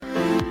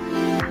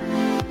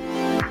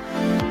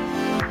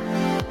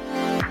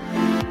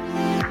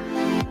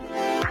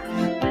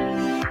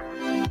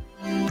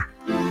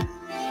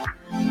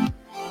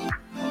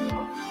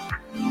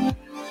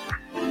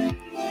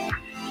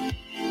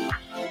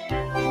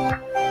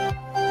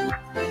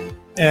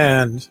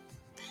And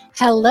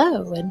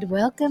Hello and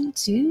welcome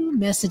to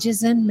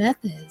Messages and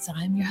Methods.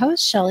 I'm your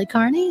host, Shelley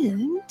Carney,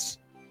 and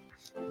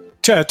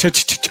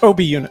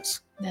Toby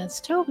Younis.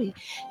 that's Toby.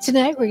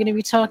 Tonight we're going to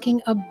be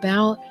talking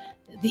about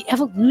the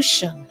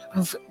evolution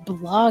of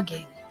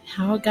blogging,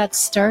 how it got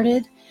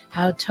started,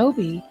 how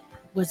Toby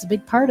was a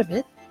big part of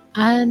it,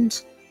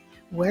 and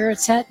where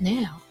it's at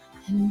now,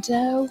 and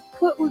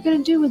what we're going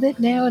to do with it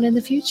now and in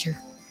the future.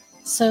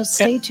 So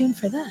stay tuned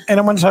for that. And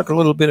I want to talk a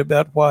little bit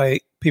about why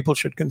people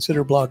should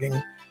consider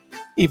blogging,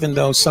 even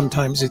though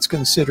sometimes it's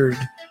considered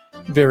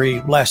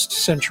very last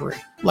century,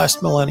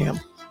 last millennium.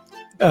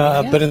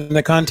 But in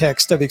the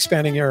context of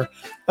expanding your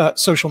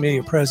social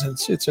media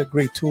presence, it's a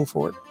great tool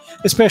for it,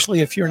 especially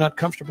if you're not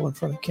comfortable in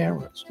front of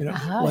cameras,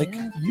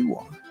 you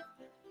are.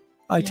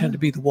 I tend to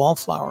be the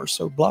wallflower,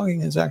 so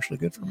blogging is actually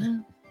good for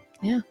me.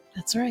 Yeah,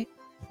 that's right.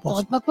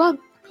 Well, Blog.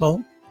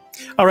 Well,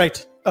 all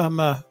right.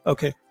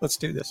 Okay, let's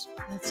do this.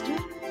 Let's do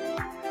it.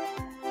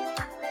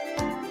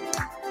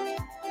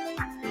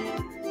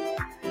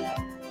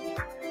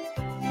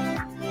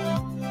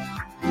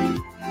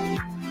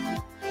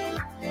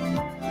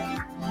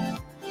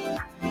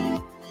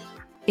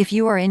 If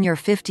you are in your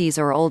 50s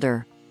or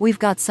older, we've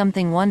got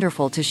something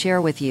wonderful to share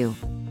with you.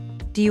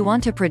 Do you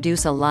want to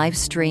produce a live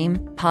stream,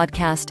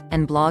 podcast,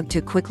 and blog to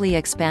quickly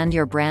expand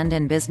your brand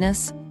and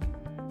business?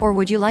 Or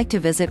would you like to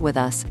visit with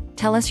us,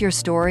 tell us your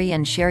story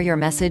and share your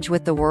message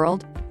with the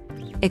world?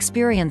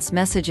 Experience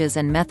Messages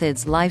and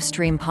Methods live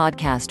stream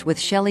podcast with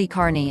Shelley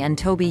Carney and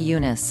Toby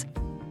Younis.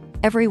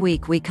 Every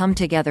week we come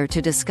together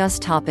to discuss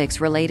topics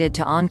related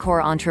to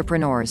Encore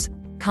entrepreneurs,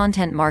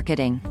 content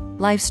marketing,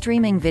 live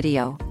streaming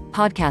video,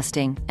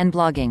 podcasting, and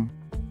blogging.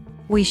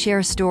 We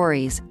share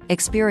stories,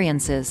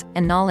 experiences,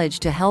 and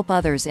knowledge to help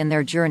others in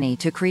their journey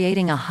to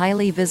creating a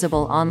highly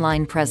visible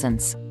online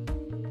presence.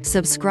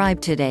 Subscribe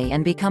today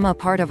and become a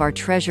part of our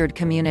treasured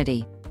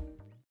community.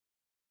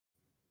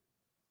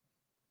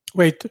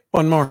 Wait,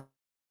 one more.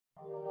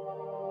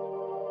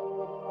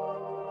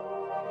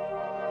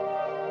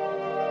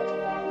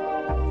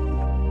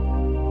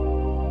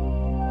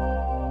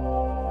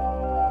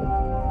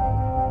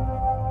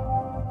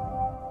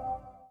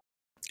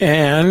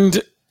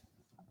 And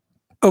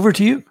over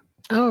to you.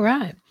 All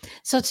right.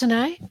 So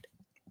tonight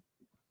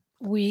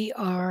we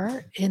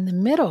are in the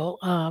middle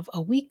of a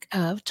week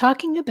of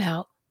talking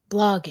about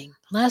blogging.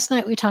 Last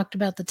night we talked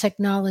about the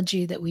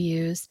technology that we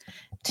use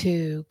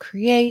to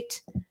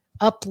create,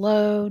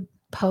 upload,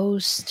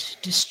 post,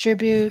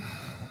 distribute,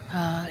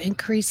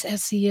 increase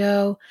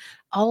SEO,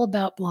 all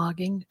about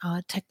blogging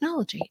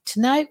technology.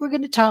 Tonight we're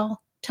going to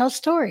tell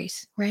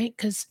stories, right?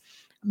 Because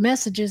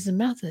Messages and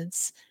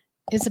Methods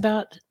is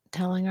about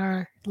telling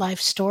our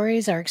life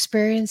stories, our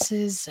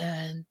experiences,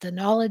 and the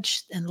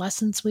knowledge and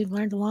lessons we've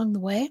learned along the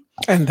way.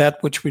 And that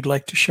which we'd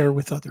like to share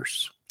with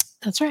others.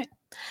 That's right.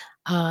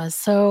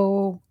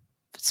 So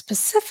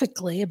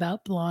specifically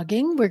about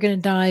blogging, we're going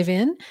to dive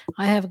in.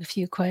 I have a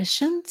few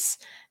questions.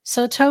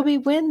 So Toby,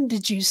 when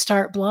did you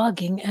start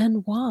blogging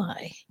and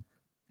why?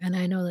 And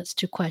I know that's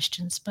two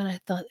questions, but I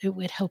thought it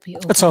would help you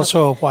open That's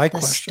also a why the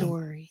question.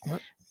 Story.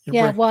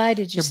 You're Why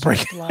did you start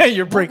blogging?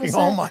 You're breaking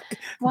all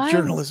my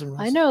journalism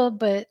rules. I know,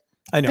 but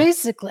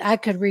basically, I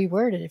could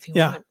reword it if you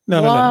want.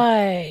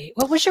 Why?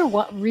 What was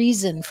your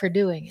reason for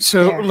doing it?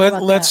 So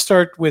let's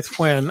start with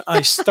when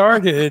I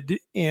started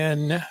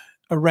in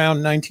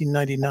around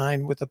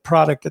 1999 with a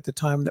product at the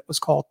time that was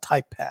called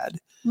Typepad.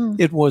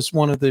 It was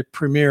one of the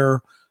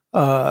premier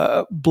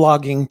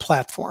blogging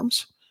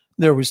platforms.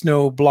 There was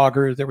no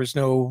Blogger, there was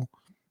no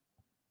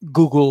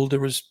Google,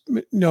 there was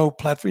no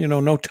platform,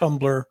 no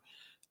Tumblr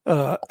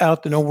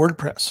out there, no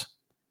WordPress.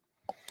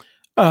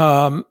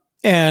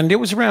 And it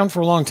was around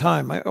for a long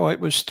time. It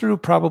was through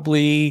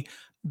probably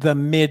the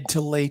mid to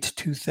late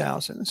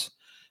 2000s.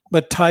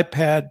 But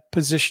Typepad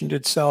positioned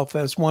itself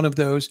as one of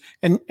those,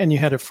 and you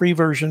had a free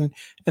version,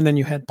 and then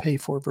you had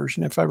pay-for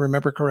version. If I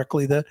remember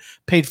correctly, the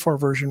paid-for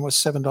version was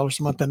 $7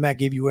 a month, and that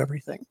gave you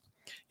everything,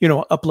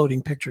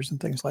 uploading pictures and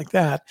things like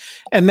that.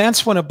 And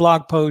that's when a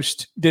blog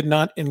post did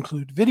not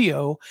include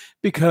video,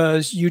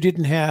 because you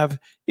didn't have,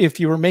 if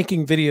you were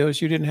making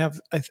videos, you didn't have,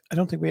 I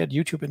don't think we had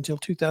YouTube until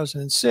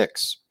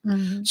 2006.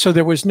 Mm-hmm. So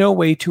there was no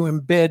way to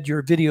embed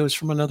your videos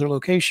from another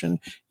location.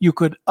 You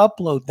could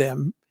upload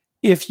them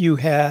if you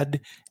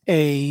had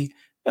a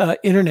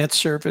internet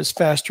service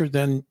faster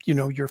than,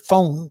 your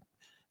phone.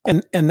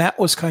 And that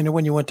was kind of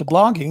when you went to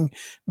blogging,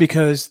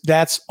 because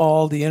that's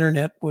all the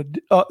internet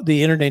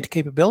the internet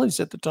capabilities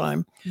at the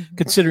time,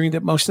 considering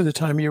that most of the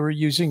time you were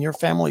using your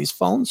family's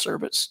phone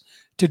service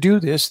to do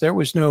this. There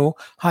was no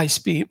high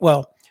speed.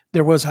 Well,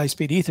 there was high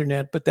speed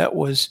Ethernet, but that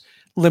was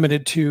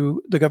limited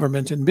to the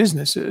government and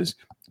businesses.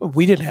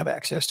 We didn't have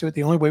access to it.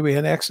 The only way we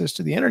had access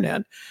to the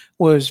internet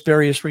was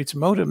various rates of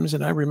modems.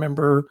 And I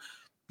remember,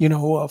 a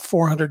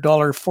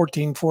 $400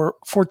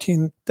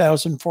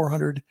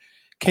 14,400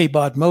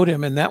 K-baud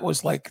modem, and that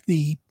was like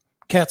the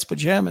cat's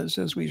pajamas,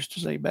 as we used to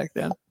say back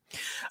then.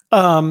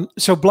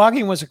 So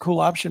blogging was a cool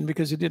option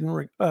because it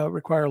didn't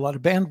require a lot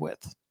of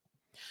bandwidth.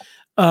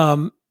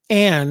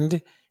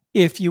 And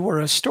if you were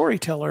a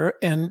storyteller,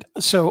 and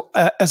so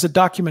as a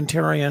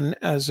documentarian,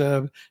 as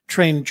a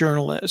trained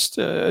journalist,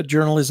 a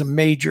journalism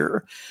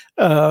major,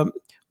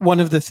 one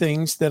of the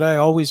things that I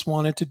always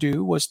wanted to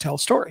do was tell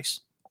stories,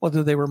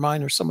 whether they were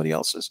mine or somebody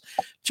else's.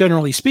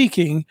 Generally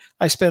speaking,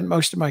 I spent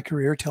most of my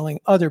career telling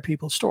other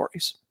people's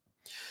stories.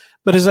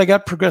 But as I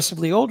got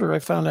progressively older, I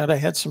found out I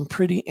had some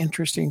pretty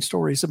interesting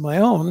stories of my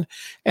own,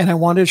 and I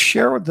wanted to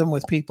share them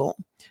with people.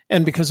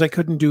 And because I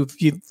couldn't do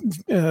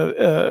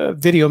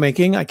video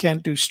making, I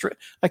couldn't do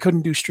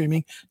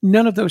streaming.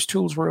 None of those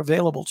tools were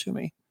available to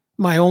me.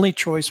 My only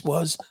choice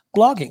was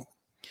blogging.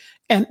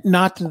 And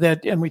not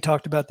that, and we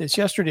talked about this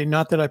yesterday,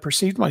 not that I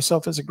perceived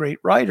myself as a great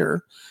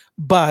writer,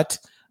 but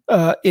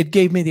it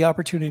gave me the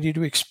opportunity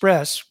to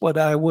express what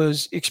I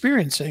was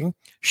experiencing,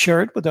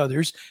 share it with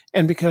others.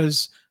 And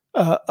because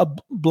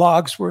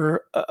blogs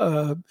were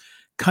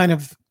kind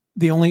of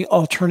the only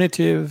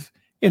alternative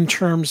in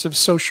terms of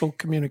social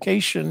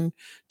communication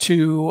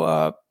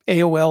to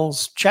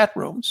AOL's chat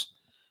rooms,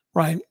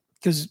 right?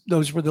 Because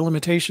those were the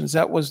limitations.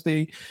 That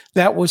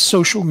was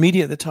social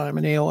media at the time,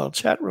 an AOL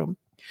chat room.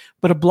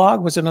 But a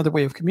blog was another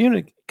way of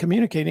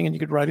communicating, and you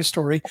could write a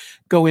story,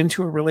 go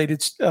into a related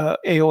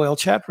AOL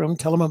chat room,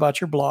 tell them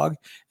about your blog,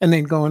 and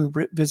then go and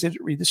visit,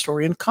 read the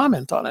story, and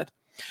comment on it.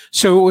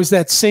 So it was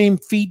that same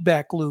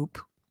feedback loop,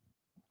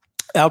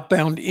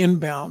 outbound,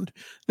 inbound,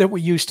 that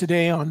we use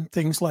today on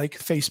things like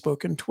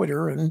Facebook and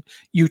Twitter and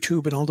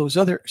YouTube and all those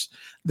others.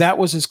 That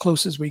was as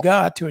close as we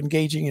got to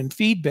engaging in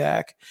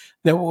feedback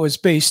that was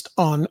based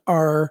on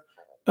our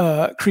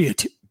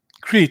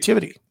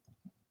creativity.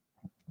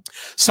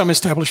 Some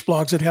established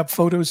blogs that have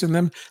photos in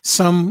them.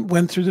 Some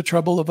went through the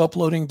trouble of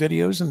uploading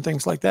videos and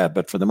things like that.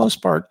 But for the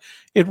most part,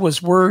 it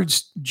was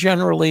words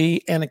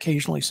generally and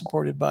occasionally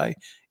supported by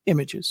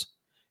images.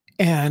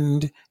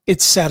 And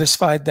it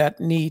satisfied that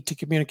need to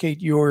communicate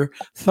your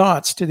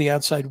thoughts to the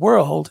outside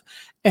world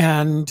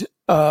and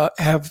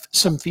have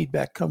some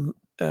feedback come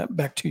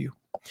back to you.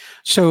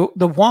 So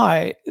the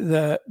why,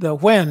 the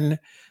when,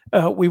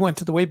 we went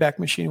to the Wayback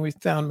Machine, we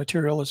found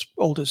material as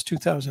old as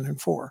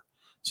 2004.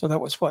 So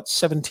that was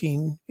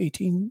 17,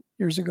 18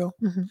 years ago.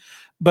 Mm-hmm.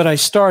 But I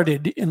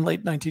started in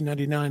late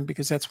 1999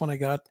 because that's when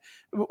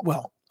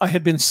I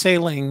had been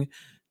sailing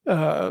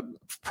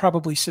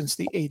probably since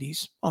the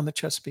 80s on the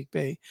Chesapeake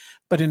Bay.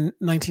 But in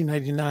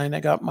 1999, I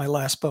got my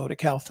last boat, a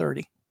Cal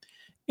 30.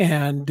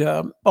 And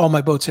all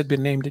my boats had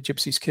been named a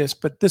Gypsy's Kiss,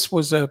 but this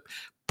was a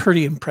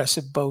pretty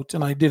impressive boat.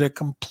 And I did a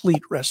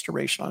complete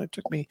restoration on it. It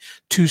took me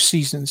 2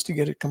 seasons to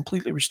get it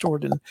completely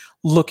restored and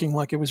looking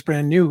like it was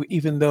brand new,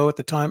 even though at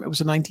the time it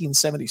was a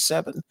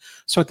 1977.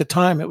 So at the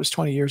time it was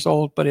 20 years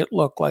old, but it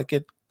looked like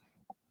it,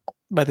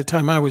 by the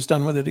time I was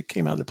done with it, it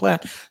came out of the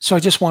plant. So I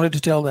just wanted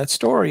to tell that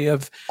story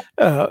of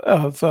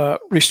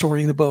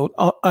restoring the boat.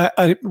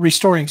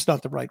 Restoring is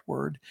not the right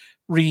word.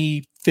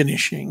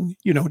 Refinishing,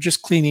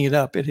 just cleaning it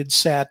up. It had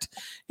sat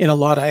in a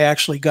lot. I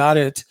actually got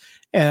it,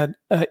 and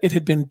it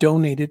had been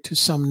donated to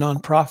some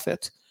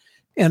nonprofit,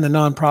 and the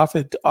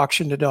nonprofit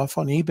auctioned it off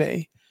on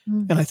eBay.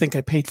 Mm-hmm. And I think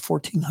I paid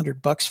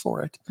 $1,400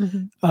 for it.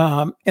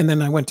 Mm-hmm. And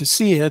then I went to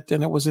see it,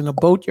 and it was in a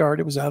boatyard.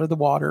 It was out of the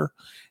water,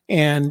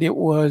 and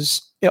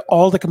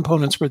all the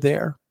components were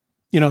there.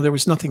 There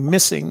was nothing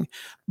missing,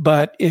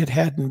 but it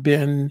hadn't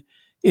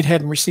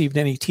received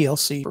any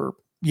TLC for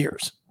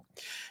years.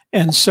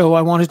 And so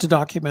I wanted to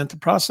document the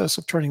process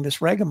of turning this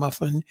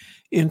ragamuffin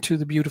into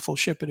the beautiful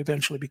ship it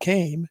eventually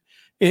became.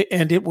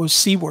 And it was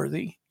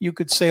seaworthy. You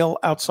could sail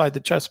outside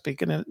the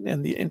Chesapeake and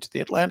into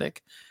the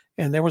Atlantic.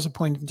 And there was a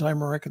point in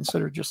time where I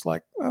considered just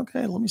like,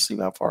 okay, let me see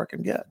how far I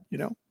can get,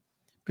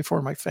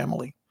 before my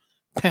family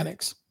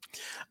panics.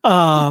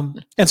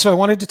 And so I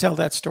wanted to tell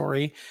that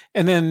story.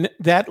 And then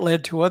that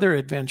led to other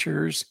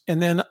adventures.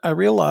 And then I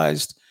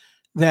realized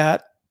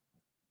that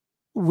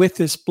with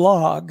this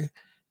blog,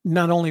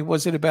 not only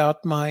was it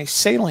about my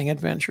sailing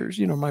adventures,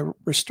 my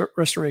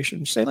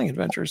restoration sailing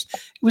adventures,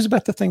 it was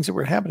about the things that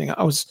were happening.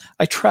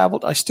 I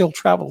traveled, I still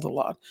traveled a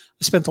lot.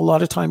 I spent a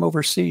lot of time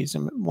overseas.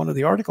 And one of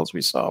the articles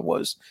we saw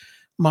was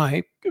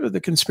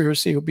the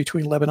conspiracy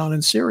between Lebanon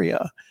and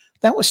Syria.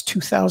 That was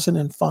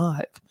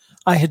 2005.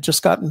 I had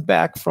just gotten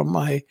back from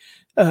my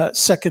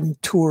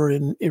second tour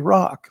in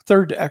Iraq,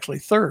 third,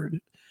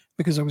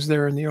 because I was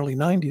there in the early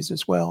 90s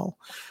as well.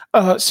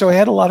 So I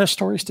had a lot of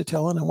stories to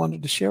tell, and I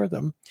wanted to share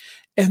them.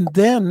 And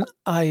then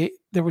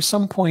there was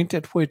some point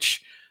at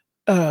which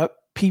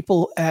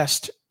people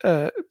asked,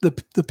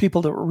 the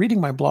people that were reading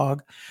my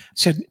blog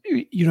said,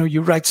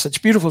 you write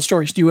such beautiful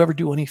stories. Do you ever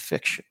do any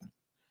fiction?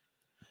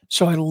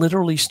 So I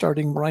literally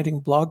started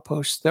writing blog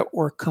posts that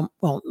were,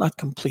 not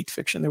complete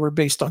fiction. They were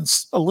based on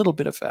a little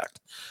bit of fact,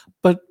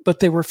 but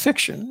they were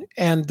fiction.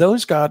 And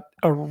those got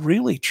a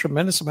really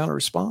tremendous amount of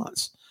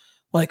response.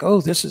 Like,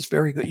 oh, this is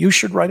very good. You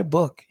should write a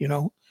book,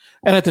 And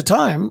at the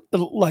time,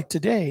 like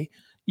today,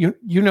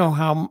 you know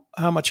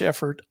how much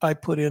effort I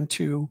put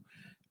into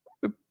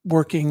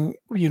working,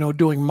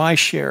 doing my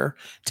share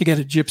to get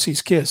a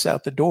Gypsy's Kiss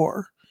out the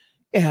door.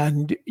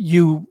 And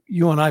you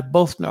and I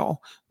both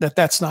know that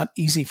that's not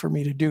easy for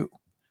me to do,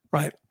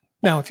 right?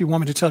 Now, if you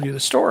want me to tell you the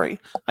story,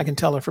 I can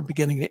tell it from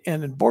beginning to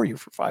end and bore you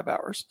for 5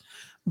 hours.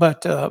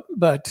 But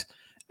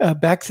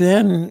back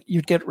then,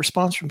 you'd get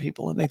response from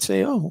people, and they'd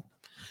say, "Oh,"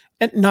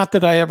 and not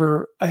that I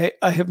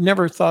have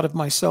never thought of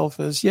myself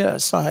as,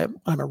 yes,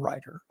 I'm a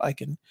writer. I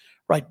can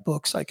write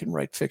books, I can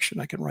write fiction,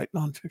 I can write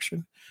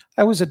nonfiction.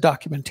 I was a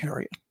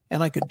documentarian,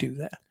 and I could do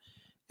that,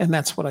 and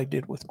that's what I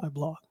did with my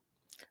blog.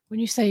 When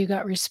you say you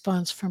got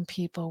response from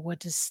people, what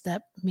does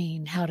that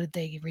mean? How did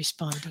they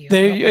respond to you? What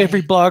way?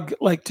 Every blog,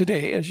 like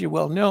today, as you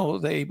well know,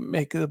 they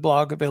make the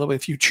blog available.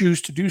 If you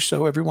choose to do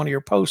so, every one of your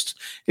posts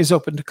is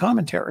open to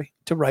commentary,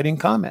 to writing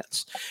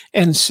comments.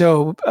 And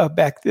so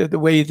back the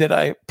way that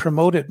I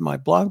promoted my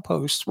blog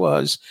posts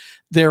was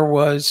there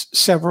was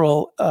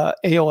several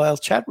AOL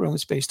chat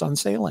rooms based on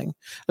sailing.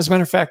 As a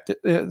matter of fact,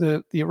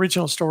 the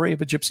original story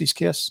of A Gypsy's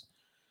Kiss,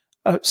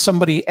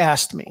 somebody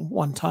asked me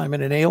one time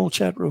in an AOL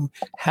chat room,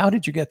 "How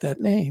did you get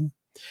that name?"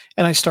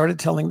 And I started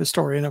telling the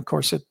story. And of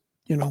course,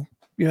 you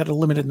had a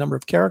limited number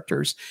of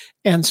characters.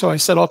 And so I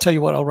said, "I'll tell you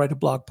what, I'll write a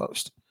blog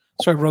post."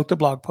 So I wrote the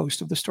blog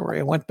post of the story.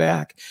 I went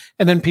back,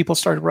 and then people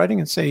started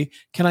writing and say,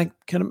 "Can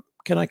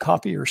I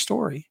copy your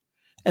story?"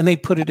 And they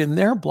put it in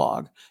their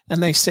blog,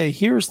 and they say,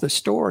 "Here's the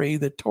story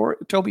that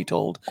Toby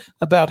told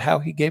about how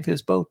he gave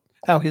his boat,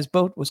 how his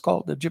boat was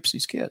called The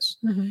Gypsy's Kiss."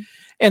 Mm-hmm.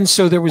 And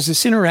so there was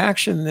this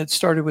interaction that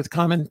started with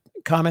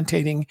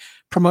commentating,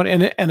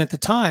 promoting, and at the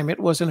time it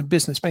wasn't a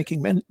business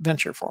making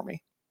venture for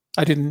me.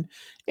 I didn't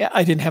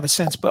have a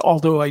sense, but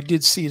although I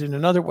did see it in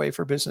another way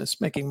for business,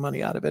 making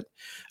money out of it.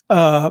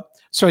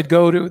 So I'd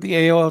go to the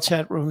AOL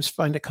chat rooms,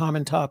 find a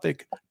common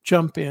topic,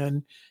 jump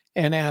in,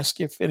 and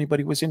ask if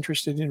anybody was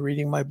interested in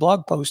reading my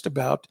blog post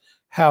about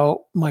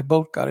how my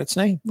boat got its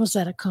name. Was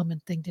that a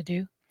common thing to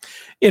do?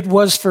 It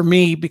was for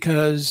me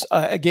because,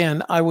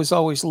 again, I was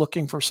always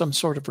looking for some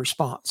sort of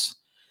response.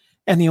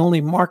 And the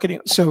only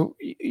marketing, so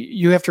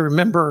you have to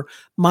remember,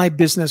 my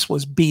business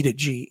was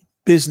B2G,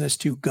 business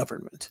to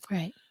government.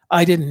 Right.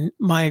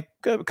 My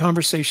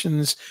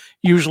conversations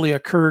usually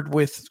occurred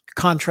with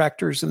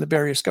contractors in the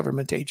various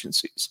government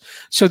agencies.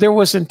 So there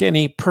wasn't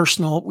any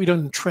personal, we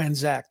didn't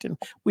transact, and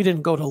we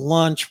didn't go to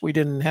lunch. We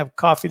didn't have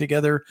coffee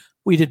together.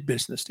 We did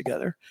business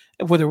together.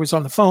 Whether it was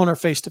on the phone or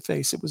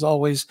face-to-face, it was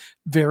always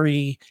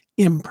very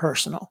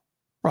impersonal,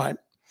 right?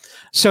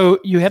 So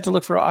you had to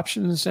look for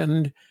options.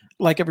 And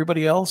like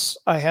everybody else,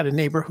 I had a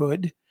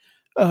neighborhood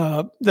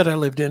that I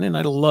lived in, and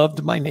I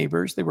loved my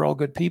neighbors. They were all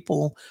good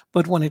people.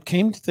 But when it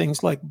came to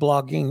things like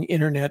blogging,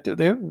 internet,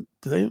 the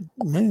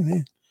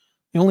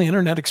only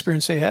internet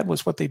experience they had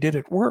was what they did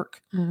at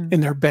work, Mm-hmm.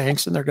 in their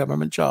banks and their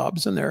government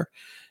jobs and their,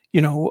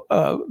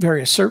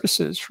 various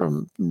services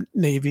from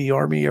Navy,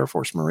 Army, Air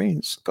Force,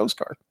 Marines, Coast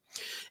Guard.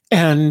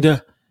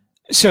 And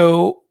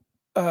so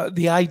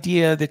the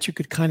idea that you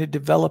could kind of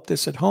develop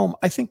this at home,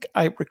 I think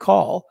I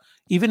recall,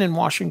 even in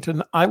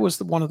Washington, I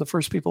was one of the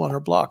first people on our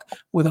block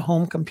with a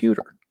home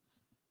computer,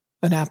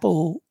 an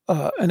Apple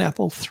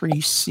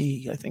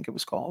IIIC, I think it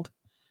was called.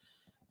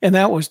 And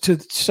that was, to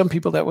some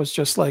people, that was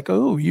just like,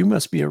 "Oh, you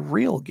must be a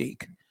real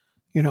geek,"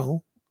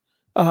 and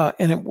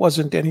it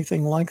wasn't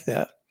anything like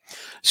that.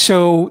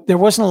 So there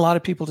wasn't a lot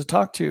of people to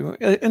talk to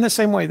in the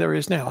same way there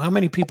is now. How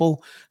many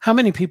people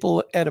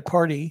at a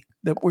party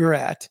that we're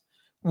at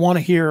want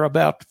to hear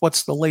about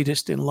what's the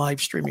latest in live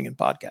streaming and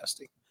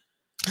podcasting?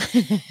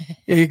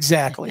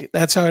 Exactly.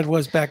 That's how it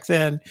was back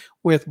then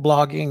with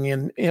blogging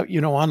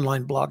and,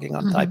 online blogging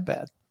on Mm-hmm.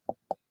 TypePad.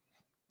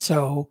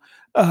 So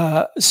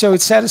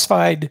it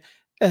satisfied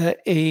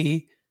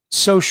a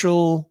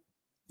social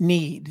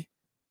need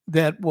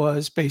that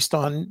was based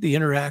on the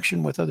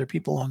interaction with other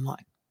people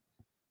online.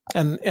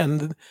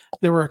 And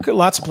there were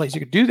lots of places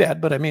you could do that,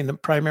 but I mean, the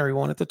primary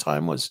one at the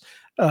time was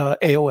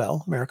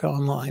AOL, America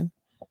Online,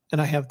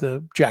 and I have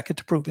the jacket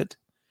to prove it.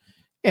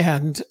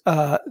 And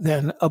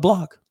then a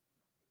blog,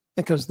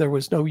 because there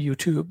was no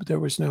YouTube, there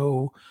was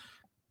no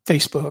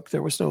Facebook,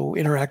 there was no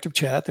interactive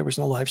chat, there was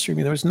no live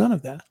streaming, there was none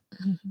of that.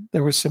 Mm-hmm.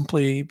 There was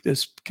simply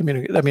this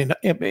community. I mean,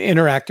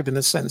 interactive in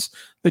the sense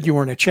that you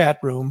were in a chat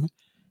room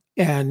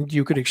and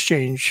you could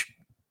exchange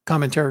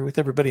commentary with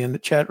everybody in the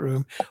chat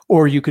room,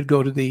 or you could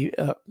go to the,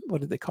 what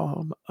did they call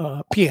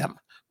them? PM,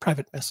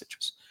 private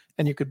messages.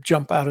 And you could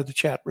jump out of the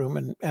chat room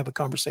and have a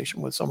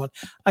conversation with someone.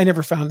 I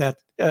never found that.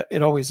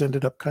 It always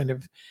ended up kind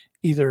of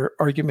either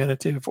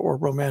argumentative or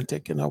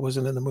romantic, and I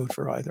wasn't in the mood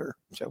for either.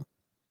 So.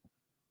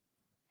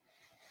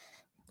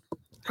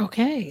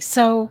 Okay.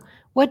 So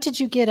what did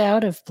you get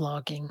out of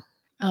blogging?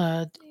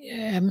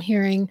 I'm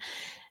hearing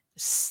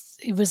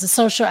it was a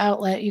social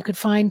outlet. You could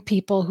find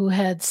people who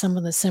had some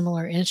of the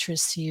similar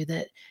interests to you,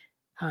 that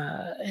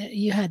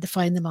you had to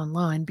find them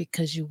online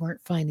because you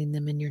weren't finding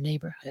them in your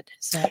neighborhood.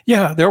 Is that?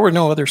 Yeah, there were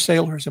no other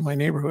sailors in my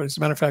neighborhood. As a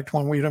matter of fact,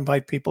 when we'd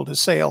invite people to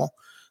sail,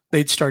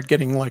 they'd start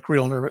getting like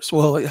real nervous.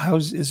 Well,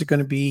 is it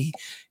going to be?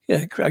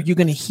 Are you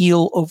going to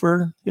heel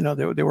over?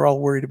 They were all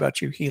worried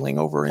about you heeling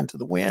over into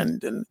the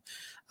wind, and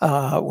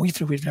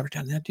we've never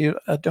done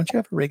that. Don't you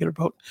have a regular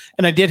boat?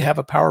 And I did have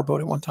a power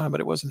boat at one time, but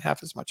it wasn't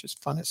half as much as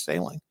fun as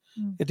sailing.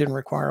 It didn't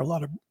require a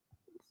lot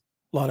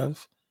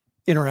of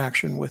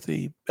interaction with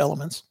the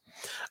elements.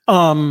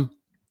 Um,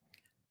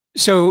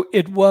 so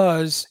it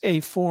was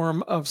a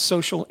form of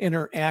social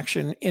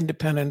interaction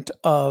independent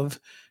of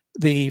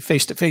the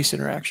face-to-face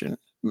interaction.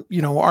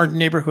 Our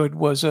neighborhood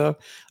was a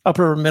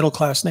upper middle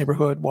class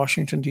neighborhood,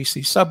 Washington,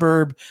 D.C.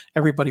 suburb.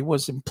 Everybody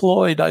was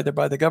employed either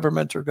by the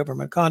government or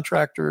government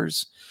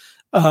contractors.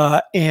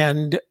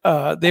 And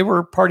they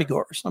were party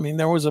goers. I mean,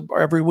 there was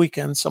every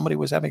weekend somebody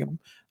was having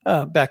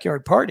a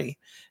backyard party,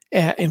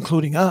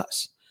 including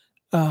us.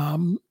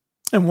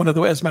 And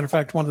as a matter of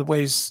fact, one of the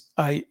ways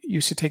I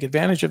used to take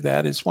advantage of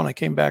that is when I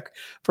came back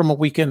from a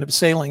weekend of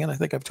sailing, and I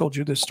think I've told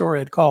you this story,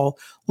 I'd call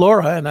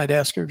Laura and I'd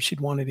ask her if she'd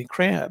want any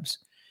crabs.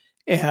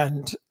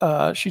 And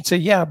she'd say,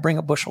 yeah, bring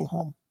a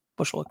bushel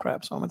of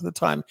crabs home. At the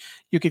time,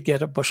 you could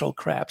get a bushel of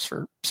crabs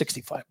for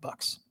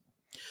 $65.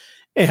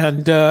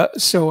 And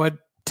so I'd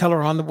tell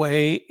her on the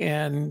way,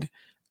 and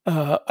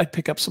I'd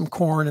pick up some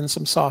corn and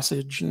some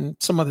sausage and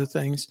some other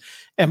things.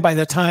 And by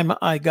the time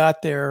I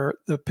got there,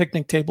 the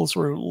picnic tables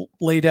were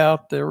laid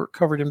out. They were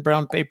covered in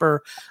brown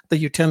paper. The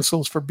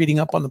utensils for beating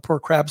up on the poor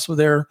crabs were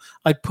there.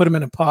 I'd put them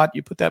in a pot.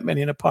 You put that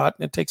many in a pot,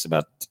 and it takes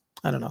about,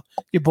 I don't know,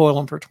 you boil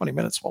them for 20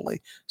 minutes while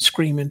they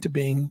scream into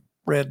being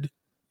red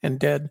and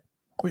dead,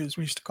 as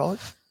we used to call it.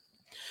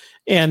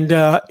 And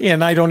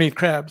I don't eat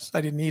crabs.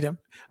 I didn't eat them.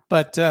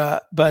 But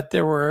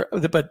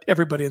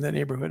everybody in the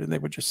neighborhood, and they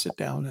would just sit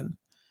down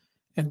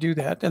and do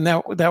that. And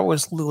that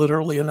was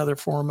literally another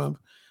form of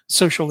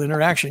social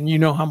interaction. You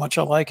know how much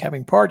I like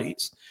having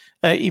parties,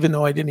 even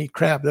though I didn't eat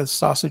crab. The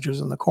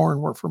sausages and the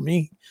corn were for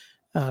me,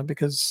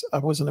 because I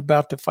wasn't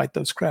about to fight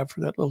those crab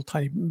for that little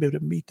tiny bit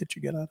of meat that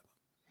you get out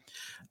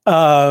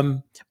of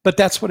them. But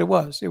that's what it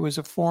was. It was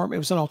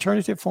an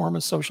alternative form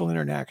of social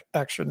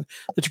interaction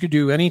that you could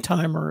do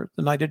anytime or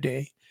the night of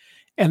day,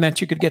 and that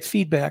you could get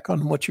feedback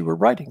on what you were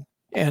writing,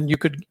 and you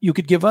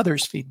could give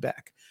others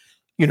feedback.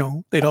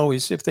 They'd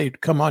always, if they'd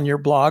come on your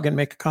blog and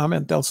make a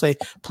comment, they'll say,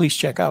 please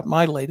check out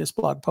my latest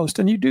blog post.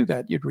 And you do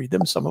that. You'd read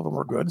them. Some of them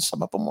were good.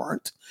 Some of them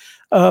weren't.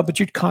 But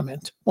you'd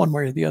comment one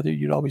way or the other.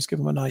 You'd always give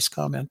them a nice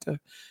comment to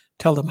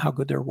tell them how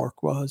good their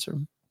work was, or,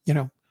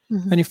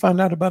 and you found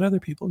out about other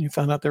people. You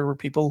found out there were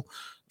people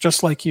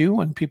just like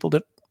you and people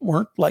that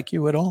weren't like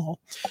you at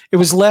all. It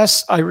was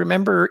less, I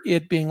remember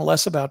it being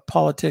less about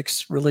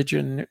politics,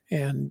 religion,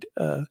 and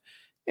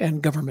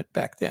government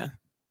back then.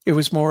 It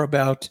was more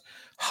about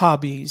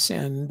hobbies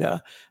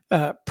and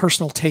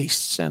personal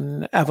tastes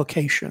and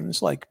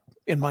avocations, like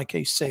in my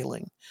case,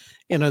 sailing.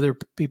 In other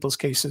people's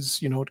cases,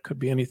 it could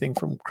be anything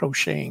from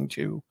crocheting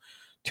to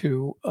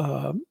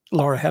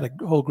Laura had a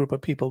whole group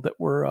of people that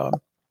were,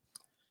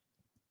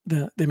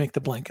 they make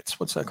the blankets.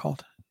 What's that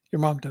called? Your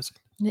mom does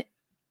it.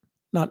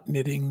 Not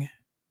knitting,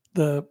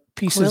 the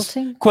pieces.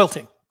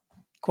 Quilting.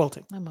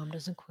 My mom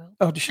doesn't quilt.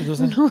 Oh, she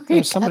doesn't?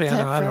 Somebody,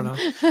 I don't know.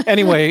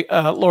 Anyway,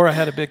 Laura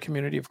had a big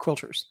community of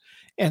quilters.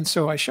 And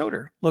so I showed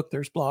her, look,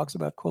 there's blogs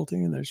about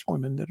quilting and there's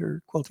women that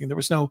are quilting. There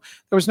was no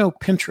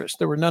Pinterest.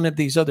 There were none of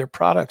these other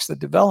products that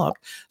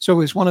developed. So it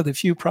was one of the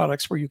few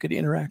products where you could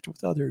interact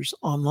with others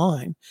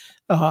online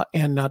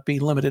and not be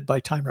limited by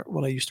time, or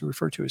what I used to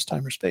refer to as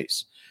time or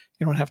space.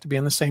 You don't have to be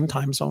in the same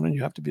time zone, and you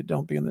don't have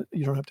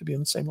to be in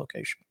the same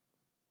location.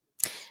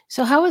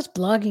 So how has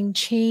blogging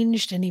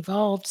changed and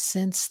evolved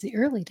since the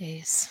early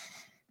days?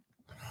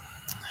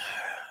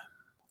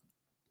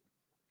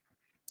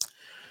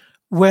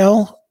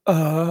 Well,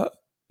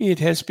 it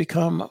has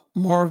become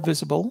more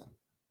visible.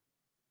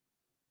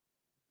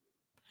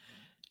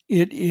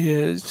 It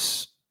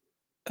is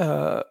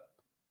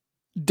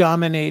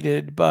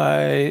dominated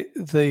by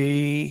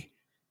the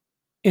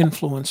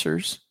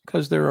influencers,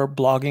 because there are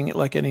blogging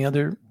like any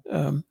other,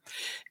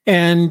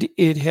 and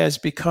it has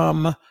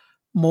become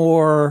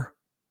more,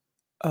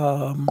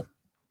 what's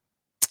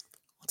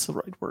the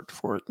right word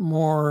for it?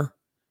 More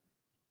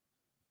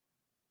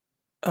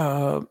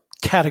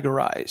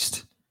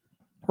categorized,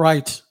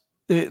 right?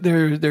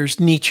 There's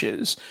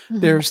niches. Mm-hmm.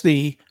 There's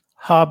the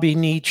hobby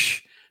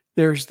niche.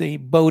 There's the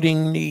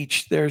boating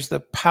niche. There's the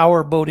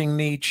power boating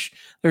niche.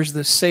 There's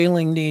the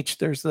sailing niche.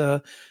 There's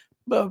the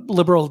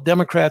liberal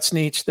Democrats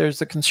niche. There's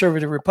the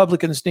conservative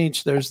Republicans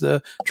niche. There's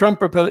the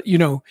Trump,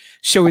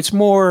 so it's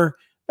more,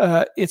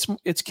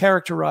 it's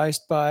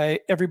characterized by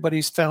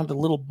everybody's found a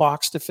little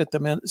box to fit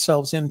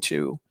themselves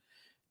into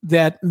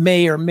that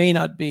may or may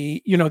not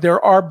be,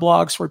 there are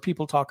blogs where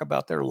people talk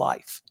about their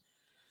life,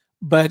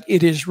 but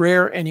it is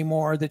rare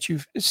anymore that you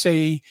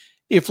say,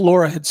 if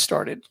Laura had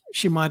started,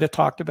 she might have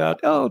talked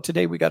about, oh,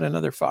 today we got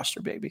another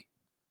foster baby.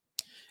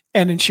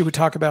 And then she would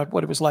talk about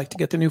what it was like to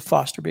get the new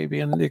foster baby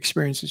and the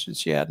experiences that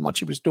she had and what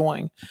she was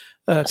doing.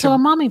 So a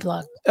mommy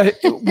blog.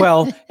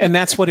 Well, and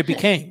that's what it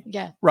became.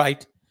 Yeah.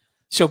 Right.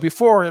 So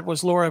before it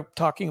was Laura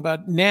talking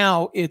about,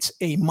 now it's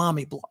a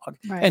mommy blog,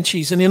 right. And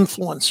she's an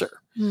influencer.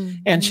 Mm-hmm.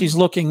 And she's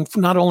looking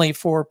not only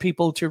for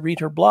people to read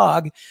her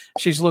blog,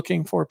 she's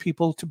looking for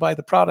people to buy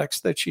the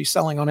products that she's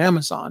selling on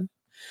Amazon.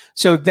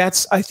 So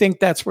I think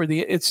that's where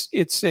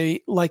it's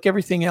like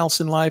everything else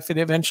in life, it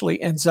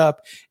eventually ends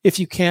up, if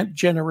you can't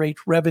generate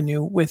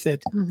revenue with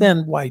it, mm-hmm.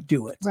 then why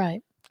do it?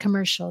 Right.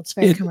 commercial. It's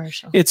very It-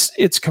 commercial.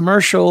 It's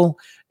commercial,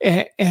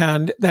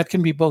 and that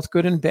can be both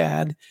good and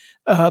bad.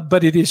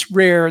 But it is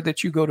rare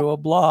that you go to a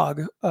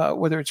blog,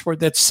 whether it's where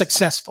that's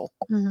successful,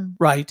 Mhm.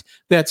 right?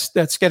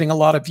 That's getting a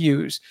lot of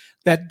views.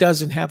 That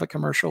doesn't have a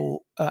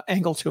commercial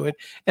angle to it.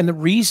 And the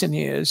reason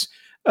is,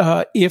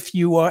 if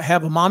you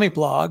have a mommy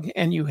blog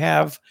and you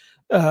have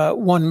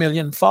 1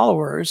 million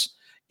followers,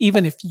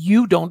 even if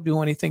you don't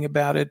do anything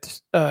about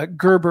it,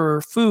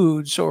 Gerber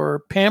Foods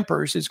or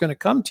Pampers is going to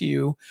come to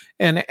you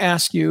and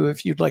ask you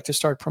if you'd like to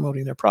start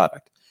promoting their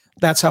product.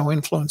 That's how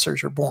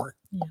influencers are born,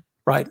 Yeah.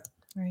 right?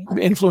 Right.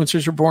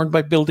 Influencers are born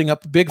by building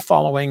up a big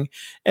following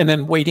and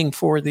then waiting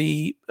for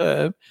the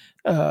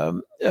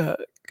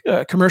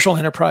commercial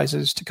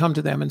enterprises to come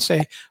to them and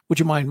say, "Would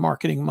you mind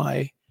marketing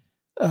my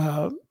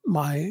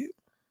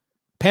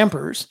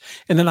Pampers?"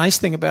 And the nice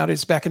thing about it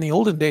is, back in the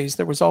olden days,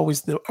 there was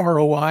always the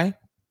ROI.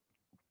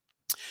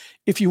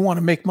 If you want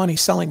to make money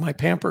selling my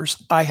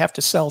Pampers, I have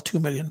to sell 2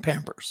 million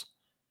Pampers.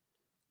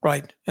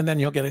 Right. And then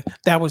you'll get it.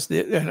 That was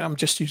and I'm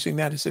just using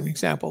that as an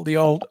example. The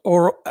old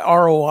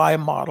ROI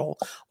model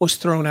was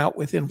thrown out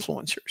with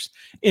influencers.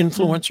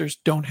 Influencers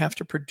don't have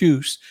to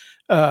produce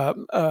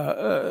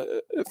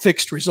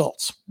fixed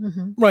results.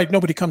 Mhm. Right.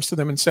 Nobody comes to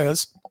them and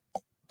says,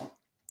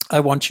 "I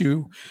want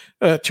you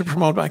to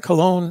promote my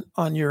cologne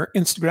on your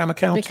Instagram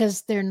account."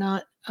 Because they're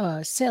not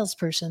a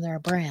salesperson, they're a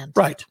brand.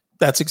 Right.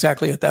 That's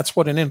exactly it. That's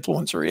what an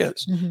influencer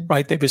is. Mhm.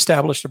 Right. They've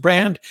established a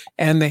brand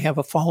and they have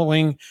a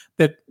following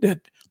that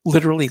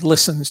literally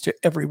listens to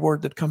every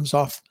word that comes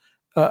off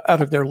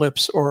out of their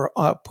lips or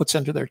puts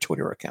into their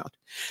Twitter account.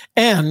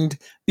 And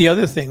the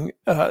other thing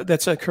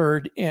that's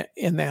occurred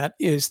in that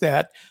is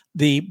that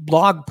the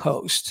blog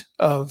post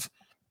of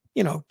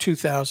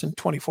 2,000,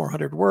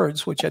 2,400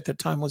 words, which at the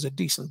time was a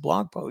decent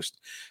blog post,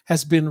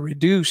 has been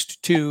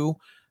reduced to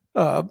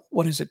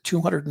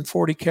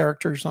 240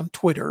 characters on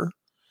Twitter,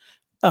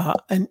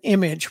 an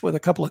image with a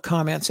couple of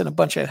comments and a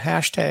bunch of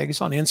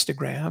hashtags on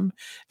Instagram,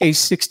 a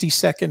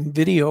 60-second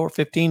video, or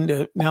 15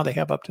 to now they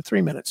have up to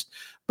 3 minutes,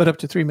 but up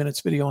to 3 minutes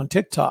video on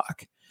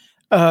TikTok.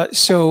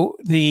 So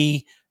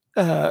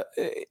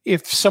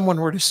if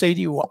someone were to say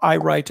to you, "I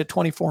write a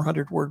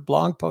 2,400 word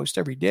blog post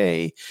every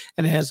day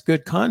and it has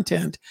good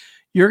content,"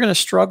 you're going to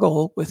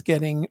struggle with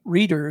getting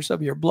readers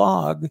of your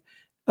blog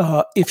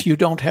if you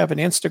don't have an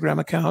Instagram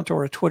account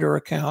or a Twitter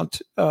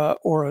account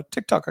or a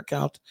TikTok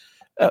account,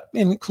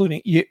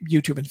 including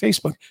YouTube and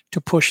Facebook,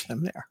 to push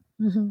them there.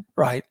 Mhm.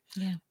 Right.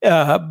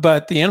 Yeah.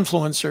 But the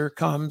influencer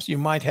comes, you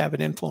might have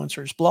an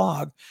influencer's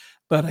blog,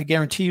 but I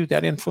guarantee you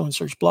that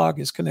influencer's blog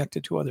is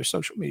connected to other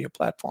social media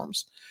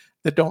platforms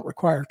that don't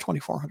require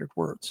 2,400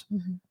 words.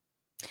 Mhm.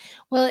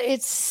 Well,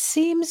 it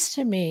seems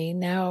to me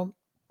now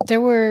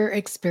there were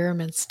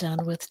experiments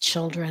done with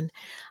children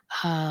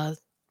uh,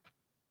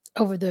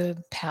 over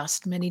the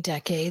past many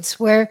decades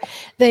where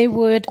they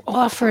would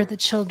offer the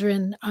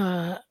children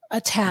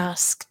a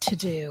task to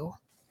do.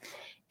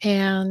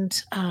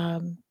 And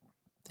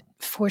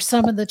for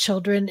some of the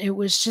children, it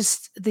was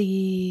just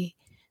the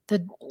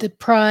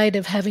pride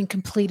of having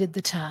completed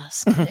the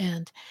task.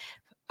 Mhm.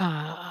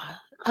 And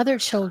other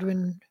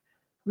children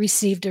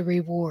received a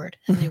reward,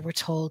 and they were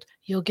told,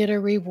 "You'll get a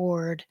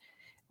reward,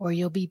 or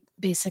you'll be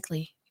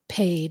basically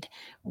paid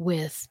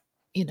with,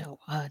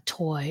 a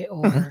toy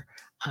or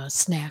a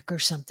snack or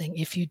something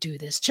if you do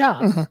this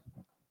job." Mhm.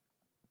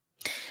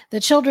 The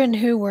children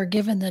who were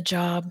given the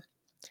job,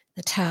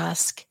 the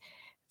task,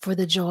 for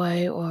the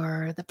joy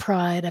or the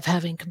pride of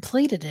having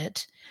completed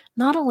it,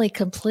 not only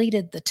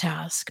completed the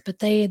task, but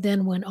they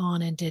then went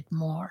on and did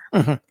more.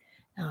 Mhm.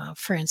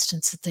 For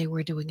instance, that they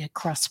were doing a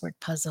crossword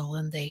puzzle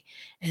and they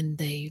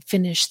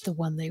finished the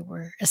one they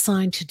were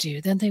assigned to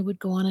do, then they would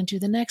go on and do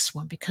the next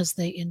one because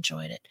they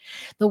enjoyed it.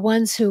 The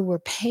ones who were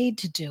paid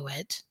to do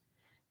it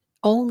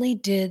only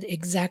did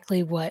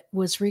exactly what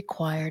was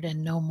required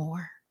and no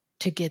more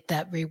to get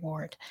that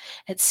reward.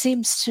 It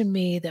seems to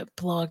me that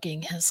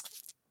blogging has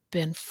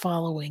been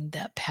following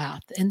that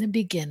path. In the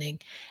beginning,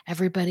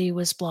 everybody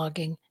was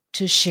blogging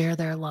to share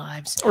their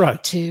lives,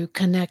 Right. to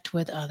connect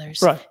with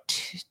others, Right.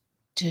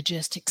 to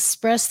just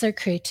express their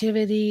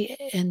creativity,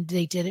 and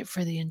they did it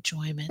for the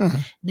enjoyment.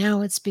 Mhm.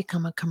 Now it's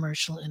become a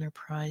commercial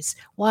enterprise.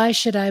 Why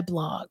should I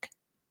blog?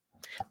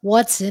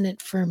 What's in it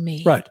for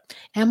me? Right.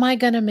 Am I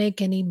going to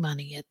make any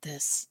money at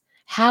this?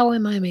 How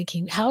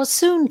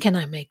soon can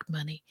I make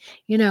money?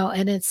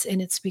 And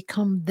it's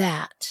become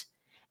that.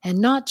 And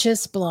not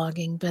just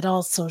blogging, but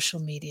all social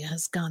media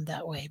has gone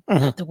that way,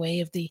 Mhm. the way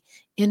of the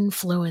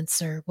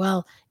influencer.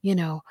 Well,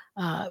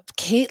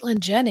 Caitlyn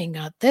Jenner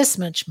got this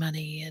much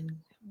money, and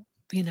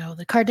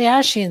the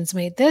Kardashians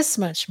made this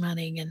much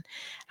money, and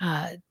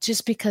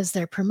just because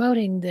they're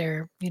promoting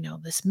their,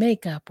 this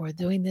makeup or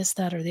doing this,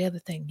 that, or the other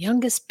thing.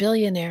 Youngest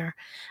billionaire,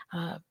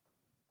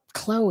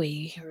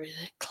 Chloe, or is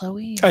it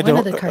Chloe, I one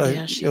of don't- the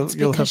Kardashians, you'll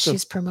because have to-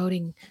 she's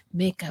promoting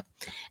makeup,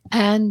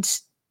 and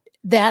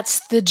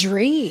that's the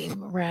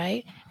dream,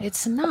 right?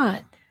 It's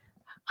not.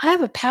 I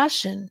have a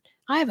passion.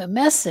 I have a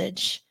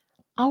message.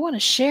 I want to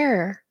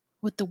share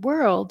with the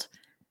world.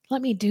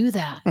 let me do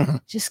that.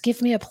 Mhm. Just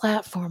give me a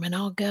platform and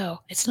I'll go.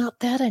 It's not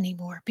that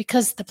anymore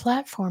because the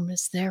platform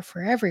is there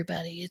for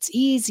everybody. It's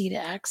easy to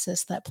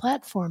access that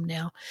platform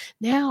now.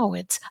 Now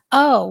it's,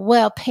 oh,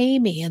 well, pay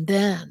me and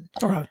then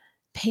All right.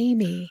 pay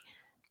me.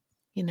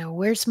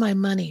 Where's my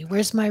money?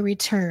 Where's my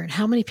return?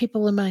 How many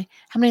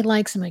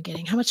likes am I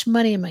getting? How much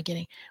money am I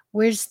getting?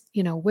 Where's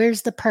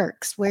the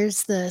perks?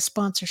 Where's the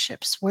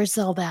sponsorships? Where's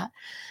all that?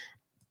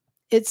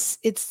 It's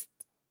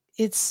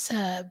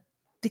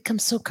become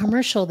so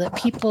commercial that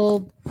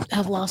people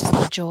have lost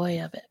the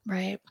joy of it,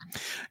 right?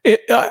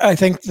 I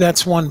think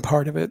that's one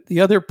part of it.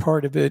 The other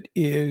part of it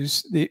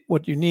is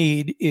what you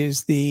need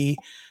is the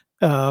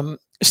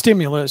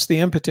stimulus, the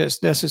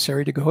impetus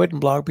necessary to go ahead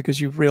and blog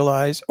because you've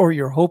realized, or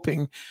you're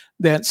hoping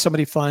that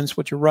somebody finds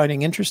what you're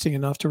writing interesting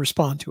enough to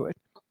respond to it.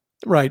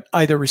 Right.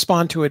 Either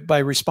respond to it by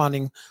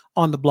responding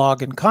on the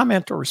blog and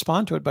comment, or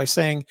respond to it by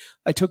saying,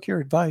 I took your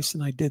advice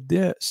and I did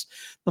this.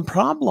 The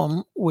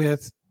problem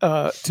with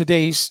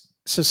today's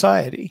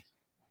society,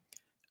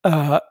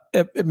 a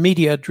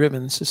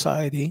media-driven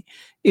society,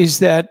 is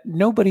that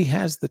nobody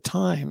has the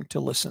time to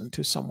listen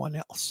to someone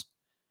else.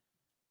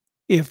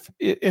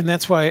 And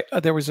that's why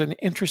there was an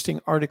interesting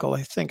article,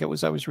 I think I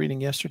was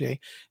reading yesterday,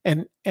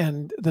 and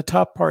the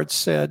top part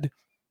said,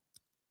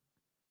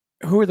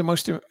 who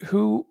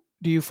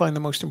do you find the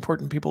most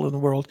important people in the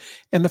world?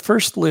 And the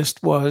first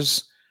list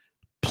was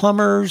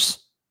plumbers,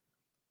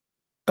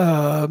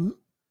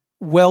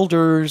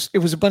 welders. It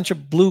was a bunch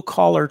of blue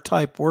collar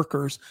type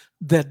workers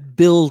that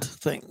build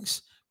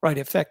things, right,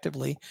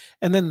 effectively.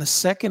 And then the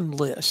second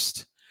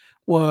list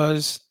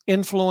was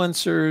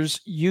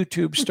influencers,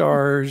 YouTube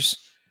stars,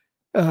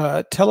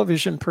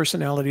 television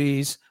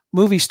personalities,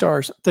 movie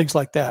stars, things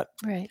like that.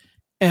 Right.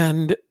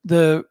 And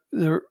the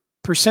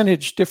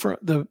percentage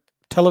different, the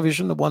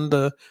television,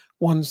 the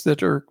ones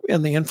that are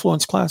in the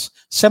influence class,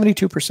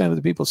 72% of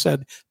the people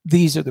said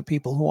these are the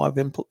people who I've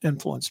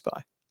influenced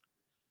by.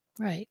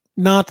 Right.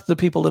 Not the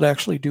people that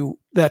actually do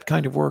that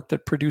kind of work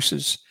that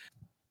produces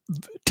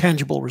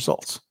tangible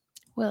results.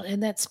 Well,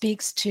 and that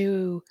speaks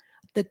to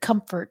the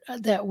comfort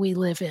that we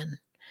live in.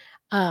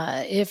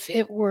 If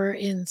it were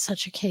in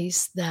such a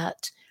case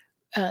that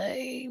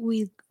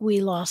we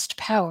lost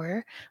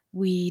power,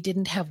 we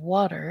didn't have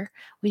water,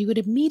 we would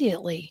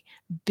immediately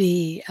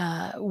be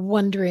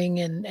wondering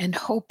and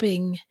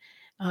hoping,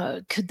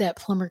 could that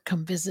plumber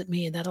come visit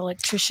me and that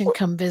electrician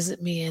come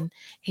visit me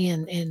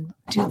and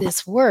do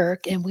this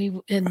work, and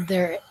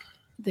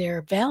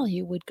their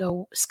value would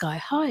go sky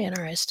high in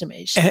our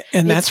estimation.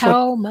 And that's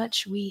how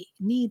much we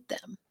need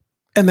them.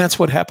 And that's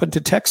what happened to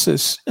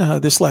Texas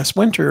this last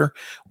winter,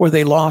 where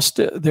they lost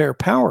their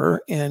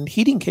power and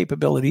heating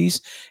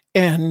capabilities.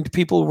 And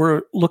people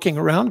were looking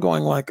around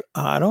going like,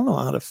 I don't know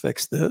how to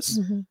fix this.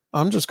 Mm-hmm.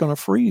 I'm just going to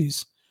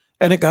freeze.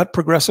 And it got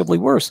progressively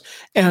worse.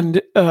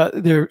 And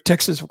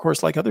Texas, of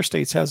course, like other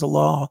states, has a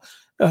law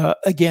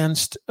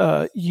against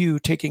you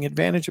taking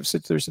advantage of,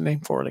 there's a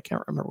name for it. I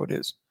can't remember what it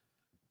is.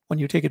 When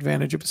you take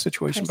advantage of a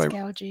situation by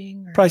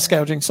price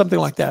gouging, something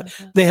like that.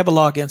 They have a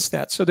law against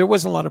that. So there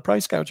wasn't a lot of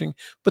price gouging,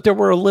 but there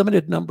were a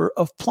limited number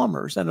of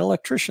plumbers and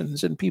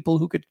electricians and people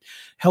who could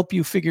help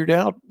you figure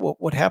out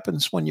what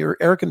happens when your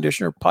air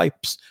conditioner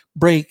pipes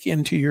break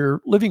into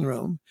your living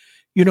room,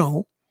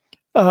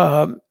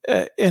 and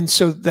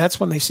so that's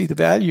when they see the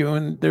value.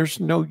 And there's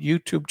no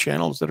YouTube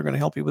channels that are going to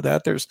help you with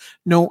that. There's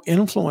no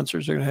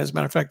influencers that are going to, as a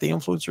matter of fact, the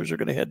influencers are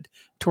going to head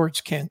towards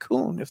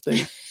Cancun if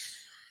they...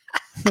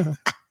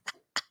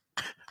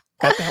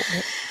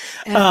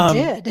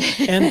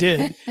 and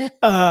did.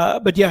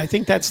 But yeah, I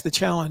think that's the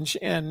challenge.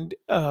 And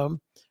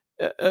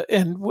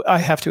I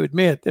have to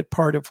admit that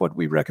part of what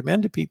we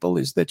recommend to people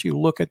is that you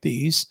look at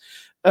these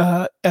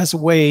as a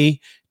way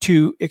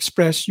to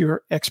express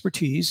your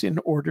expertise in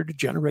order to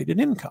generate an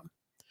income.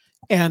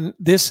 And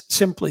this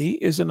simply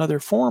is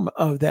another form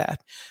of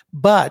that.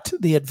 But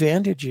the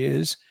advantage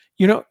is,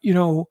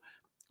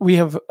 we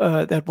have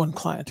that one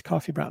client,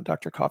 Coffee Brown,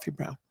 Dr. Coffee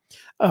Brown.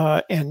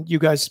 And you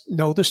guys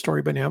know the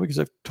story by now because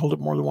I've told it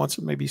more than once,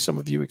 and maybe some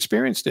of you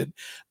experienced it.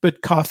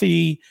 But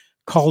Coffee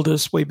called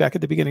us way back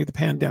at the beginning of the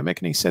pandemic,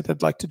 and he said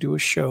they'd like to do a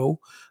show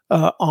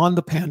on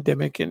the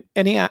pandemic.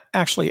 And he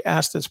actually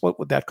asked us, what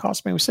would that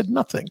cost me? We said,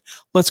 nothing.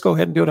 Let's go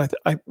ahead and do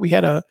it. We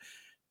had a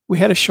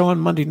show on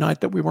Monday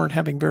night that we weren't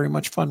having very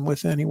much fun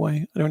with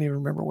anyway. I don't even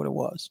remember what it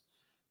was.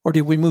 Or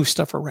did we move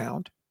stuff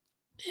around?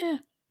 Yeah.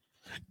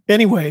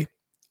 Anyway.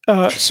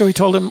 So he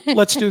told him,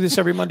 let's do this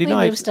every Monday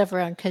night. We move stuff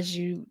around because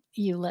you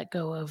let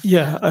go of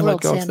I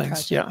let go of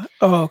things. Project. Yeah.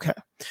 Oh, okay.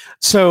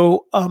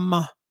 So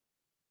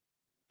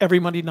every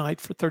Monday night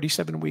for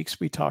 37 weeks,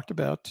 we talked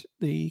about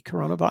the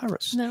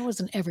coronavirus. No, it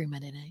wasn't every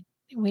Monday night.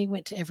 We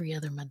went to every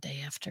other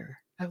Monday after.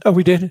 Oh,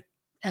 we did?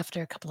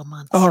 After a couple of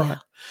months. All right.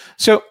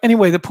 So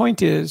anyway, the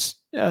point is,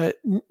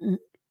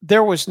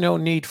 there was no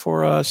need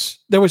for us.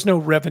 There was no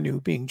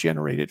revenue being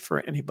generated for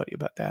anybody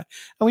about that.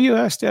 And we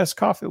used to ask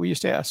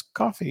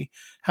Coffee,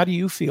 how do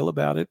you feel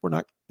about it?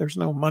 There's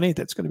no money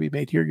that's going to be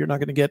made here. You're not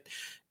going to get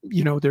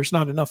there's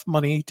not enough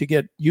money to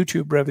get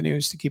YouTube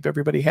revenues to keep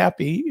everybody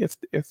happy if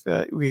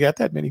we got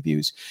that many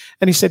views.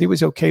 And he said he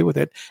was okay with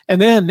it.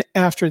 And then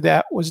after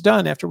that was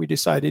done, after we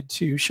decided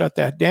to shut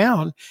that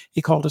down,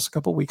 he called us a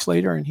couple of weeks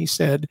later and he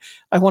said,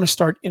 I want to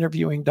start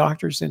interviewing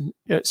doctors in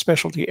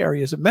specialty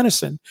areas of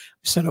medicine.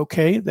 We said,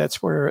 okay,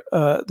 that's where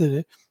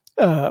the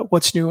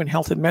What's New in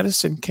Health and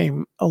Medicine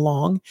came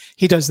along.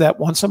 He does that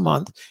once a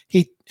month.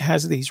 He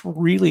has these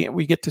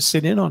we get to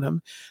sit in on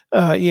him.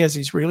 He has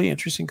these really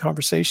interesting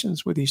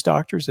conversations with these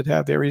doctors that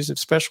have areas of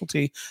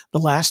specialty. The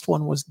last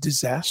one was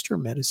disaster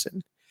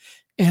medicine.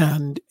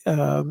 And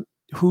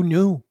who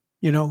knew?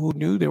 Who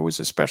knew there was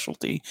a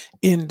specialty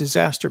in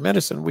disaster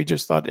medicine? We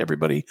just thought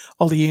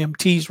all the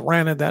EMTs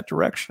ran in that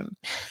direction.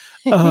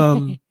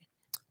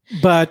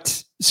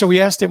 But so we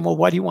asked him, well,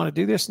 why do you want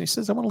to do this? And he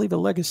says, I want to leave a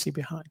legacy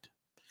behind.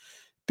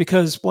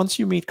 Because once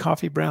you meet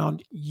Coffee Brown,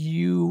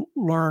 you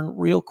learn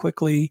real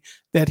quickly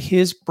that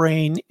his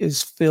brain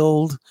is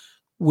filled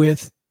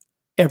with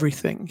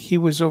everything. He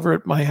was over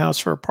at my house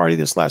for a party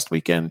this last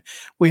weekend.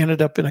 We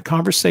ended up in a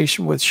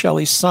conversation with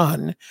Shelley's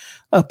son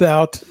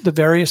about the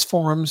various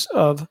forms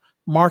of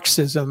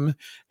Marxism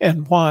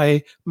and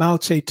why Mao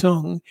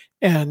Zedong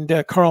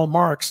and Karl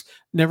Marx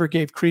never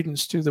gave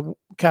credence to the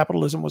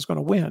capitalism was going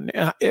to win.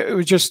 It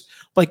was just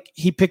like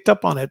he picked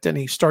up on it and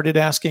he started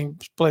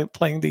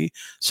playing the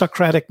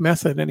Socratic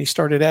method, and he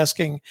started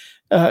asking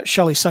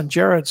Shelley's son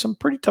Jared some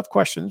pretty tough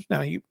questions.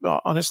 Now,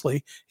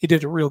 honestly, he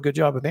did a real good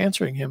job of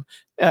answering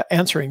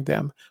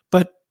them.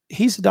 But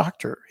he's a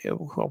doctor.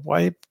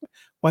 Why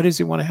does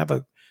he want to have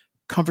a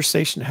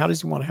conversation? How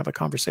does he want to have a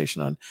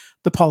conversation on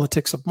the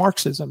politics of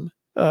Marxism?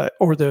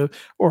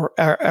 Or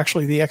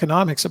actually the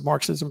economics of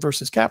Marxism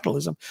versus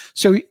capitalism.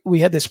 So we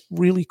had this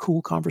really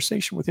cool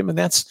conversation with him, and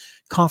that's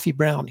Coffee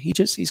Brown.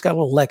 He's got a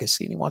little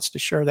legacy, and he wants to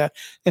share that.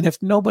 And if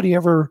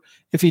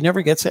he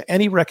never gets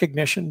any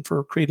recognition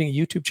for creating a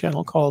YouTube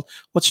channel called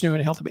What's New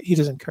in Health, he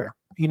doesn't care.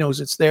 He knows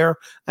it's there,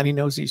 and he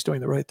knows he's doing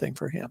the right thing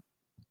for him.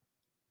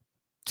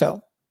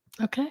 So,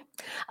 okay,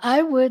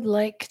 I would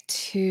like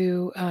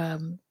to.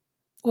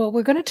 Well,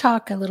 we're going to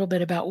talk a little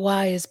bit about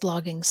why is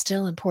blogging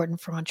still important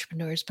for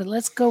entrepreneurs, but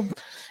let's go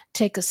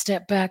take a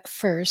step back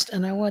first.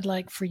 And I would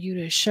like for you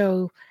to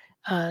show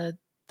the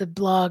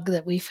blog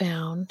that we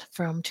found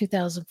from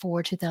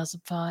 2004,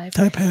 2005.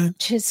 TypeHead.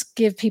 Just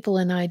give people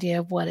an idea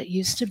of what it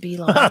used to be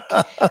like,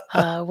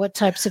 what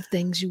types of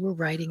things you were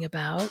writing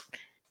about.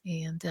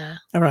 And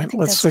all right,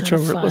 let's switch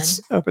over. Fun.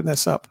 Let's open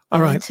this up.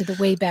 All right. To the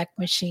Wayback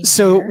Machine.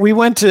 So we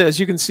went to, as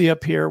you can see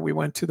up here, we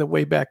went to the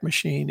Wayback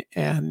Machine,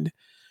 and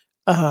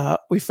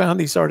we found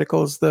these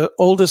articles. The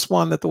oldest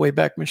one that the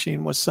Wayback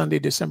Machine was Sunday,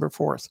 December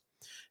 4th.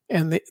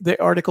 And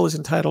the article is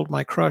entitled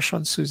My Crush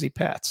on Susie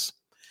Patz.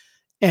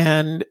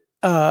 And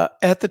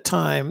at the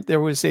time,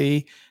 there was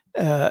a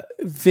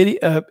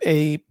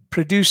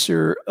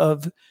producer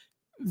of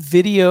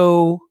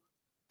video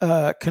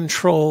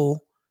control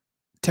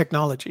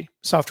technology,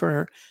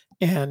 software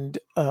and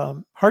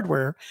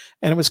hardware,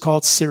 and it was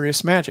called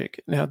Serious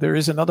Magic. Now, there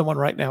is another one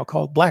right now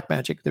called Black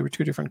Magic. There were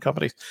two different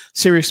companies,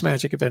 Serious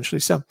Magic eventually.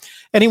 So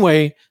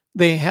anyway,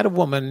 they had a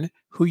woman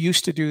who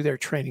used to do their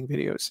training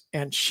videos,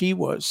 and she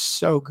was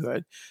so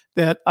good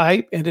that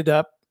I ended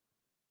up,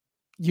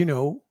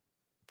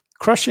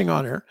 crushing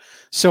on her.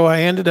 So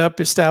I ended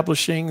up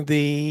establishing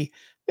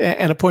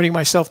and appointing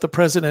myself the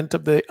president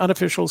of the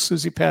unofficial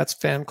Susie Patz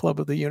fan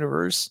club of the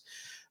universe.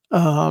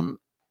 And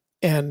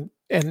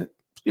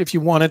if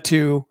you wanted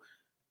to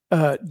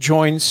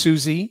join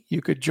Susie,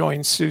 you could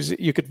join Susie.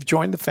 You could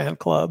join the fan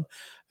club,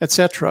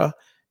 etc.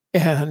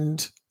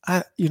 And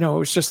it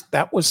was just,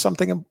 that was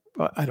something.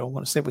 I don't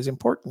want to say it was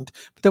important,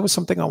 but that was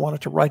something I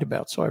wanted to write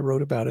about, so I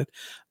wrote about it.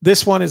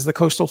 This one is the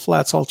Coastal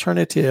Flats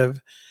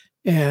Alternative,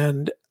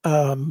 and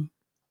I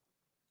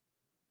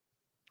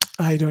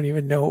don't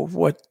even know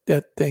what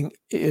that thing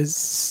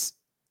is.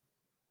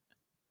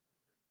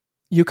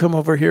 You come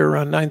over here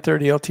around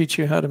 9:30. I'll teach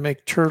you how to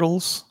make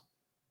turtles.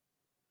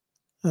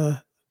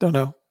 Don't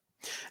know.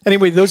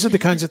 Anyway, those are the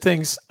kinds of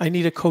things. I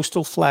need a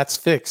Coastal Flats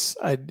fix.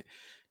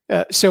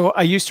 So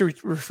I used to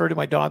refer to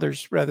my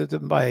daughters rather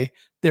than by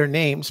their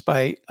names.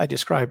 I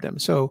described them.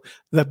 So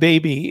the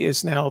baby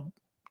is now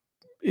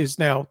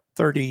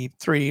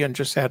 33 and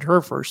just had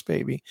her first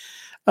baby.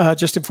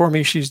 Just informed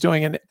me she's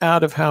doing an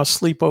out-of-house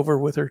sleepover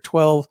with her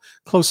 12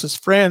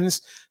 closest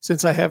friends.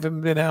 Since I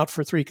haven't been out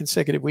for 3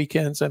 consecutive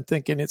weekends, I'm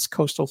thinking it's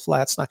Coastal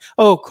Flats night.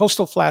 Oh,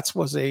 Coastal Flats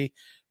was a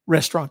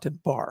restaurant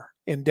and bar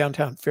in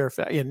downtown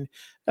Fairfax,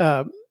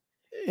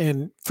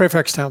 in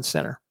Fairfax Town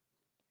Center.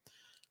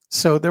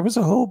 So there was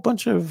a whole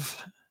bunch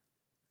of.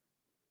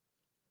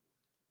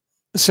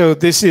 So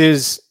this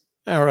is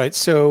all right.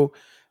 So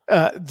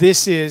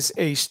this is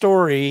a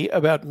story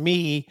about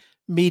me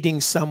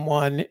meeting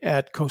someone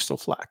at Coastal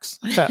Flats.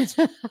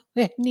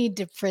 I need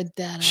to print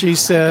that. She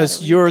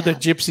says, "You're the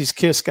Gypsy's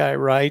Kiss guy,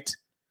 right?"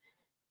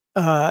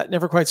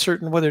 Never quite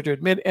certain whether to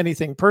admit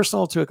anything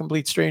personal to a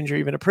complete stranger,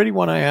 even a pretty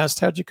one. I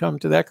asked, "How'd you come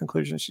to that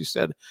conclusion?" She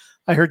said,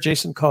 "I heard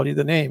Jason call you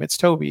the name. It's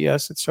Toby.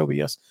 Yes, it's Toby.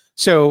 Yes."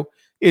 So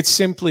it's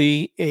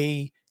simply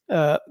a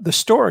the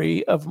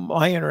story of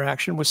my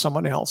interaction with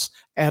someone else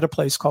at a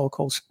place called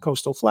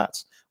Coastal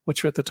Flats,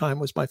 which at the time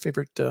was my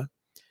favorite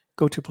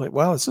go-to place.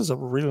 Wow, this is a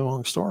really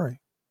long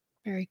story.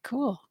 Very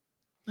cool.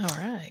 All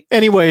right.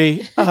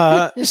 Anyway,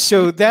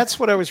 so that's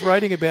what I was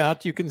writing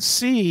about. You can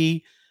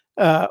see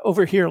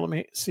over here. Let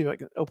me see if I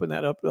can open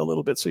that up a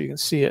little bit so you can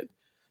see it.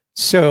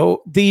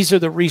 So these are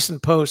the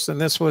recent posts, and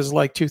this was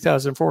like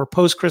 2004,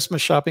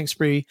 post-Christmas shopping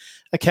spree,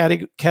 a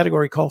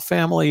category called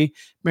family,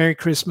 Merry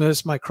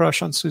Christmas, my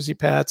crush on Susie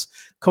Pats,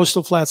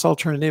 Coastal Flats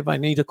alternative, I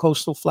need a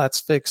Coastal Flats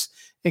fix.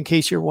 In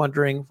case you're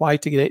wondering why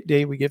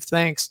today we give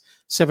thanks,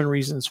 7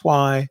 reasons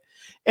why.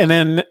 And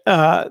then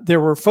there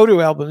were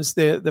photo albums.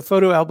 The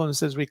photo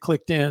albums, as we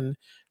clicked in,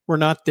 were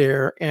not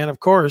there. And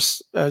of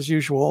course, as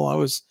usual, I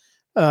was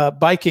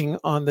biking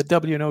on the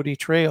W&OD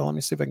trail. Let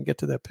me see if I can get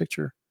to that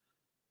picture.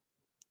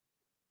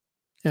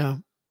 Yeah.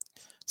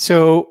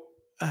 So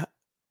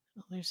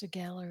there's a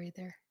gallery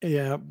there.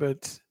 Yeah,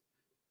 but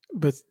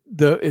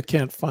it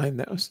can't find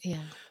those.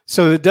 Yeah.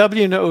 So the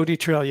W&OD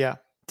trail, yeah.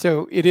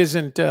 So it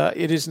isn't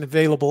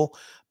available.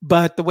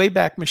 But the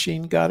Wayback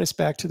Machine got us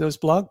back to those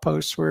blog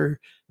posts where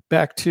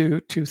back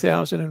to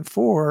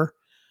 2004,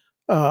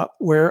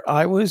 where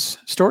I was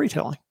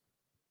storytelling.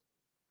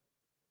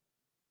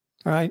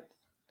 Right?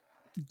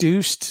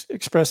 Deuced,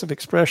 expressive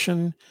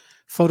expression,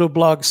 photo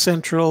blog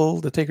central,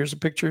 the takers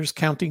of pictures,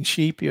 counting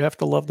sheep. You have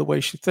to love the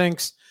way she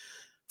thinks.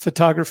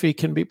 Photography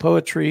can be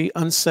poetry,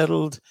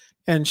 unsettled,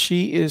 and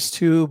she is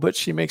too, but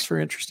she makes for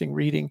interesting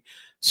reading.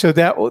 So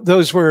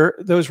those were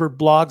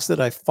blogs that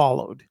I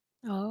followed.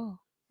 Oh,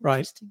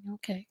 right.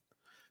 Okay.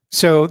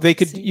 So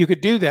you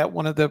could do that.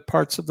 One of the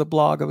parts of the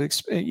blog of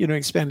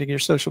expanding your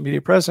social media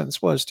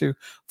presence was to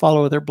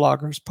follow other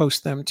bloggers,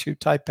 post them to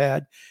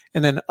Typepad,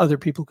 and then other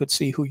people could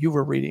see who you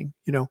were reading.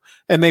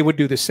 And they would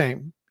do the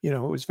same. It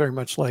was very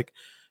much like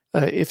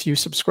if you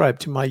subscribe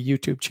to my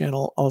YouTube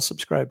channel, I'll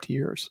subscribe to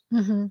yours.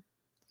 Mm-hmm.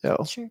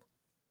 So sure.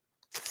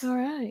 All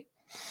right.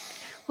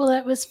 Well,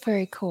 that was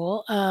very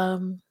cool.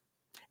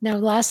 Now,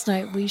 last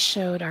night we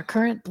showed our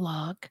current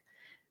blog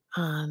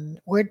on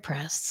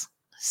WordPress.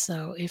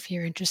 So if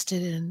you're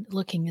interested in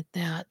looking at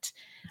that,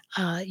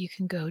 you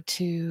can go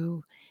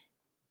to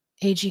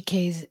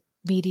AGK's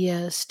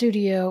Media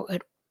Studio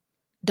at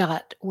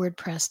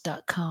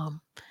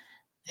 .wordpress.com,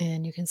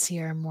 and you can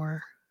see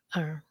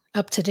our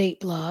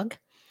up-to-date blog.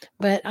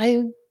 But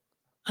I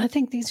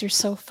think these are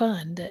so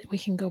fun that we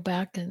can go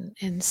back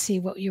and see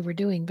what you were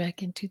doing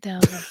back in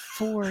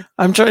 2004.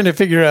 I'm trying to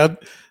figure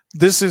out.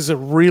 This is a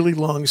really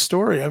long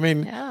story. I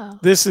mean, yeah.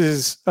 This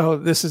is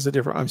a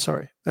different. I'm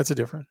sorry, that's a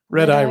different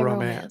Red Eye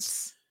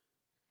Romance.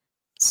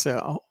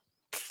 So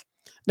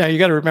now you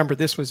got to remember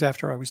this was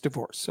after I was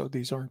divorced, so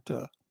these aren't.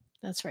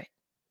 That's right.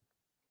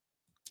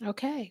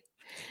 Okay,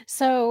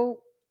 so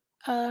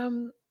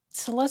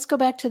let's go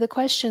back to the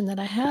question that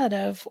I had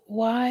of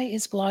why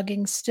is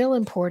blogging still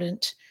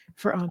important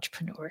for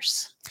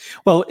entrepreneurs?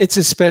 Well, it's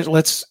a special.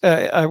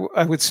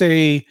 I would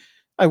say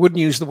I wouldn't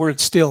use the word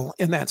 "still"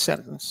 in that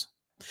sentence.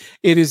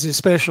 It is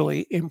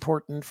especially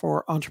important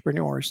for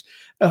entrepreneurs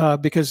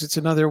because it's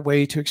another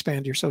way to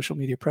expand your social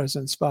media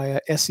presence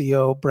via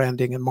SEO,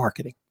 branding, and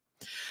marketing.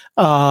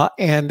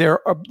 And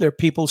there are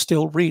people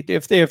still read.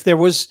 If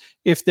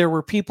there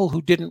were people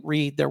who didn't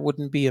read, there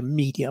wouldn't be a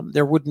Medium,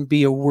 there wouldn't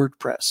be a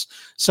WordPress,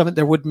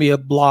 there wouldn't be a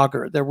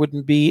Blogger, there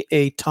wouldn't be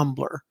a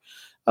Tumblr.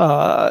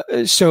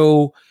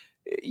 So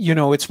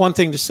it's one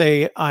thing to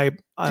say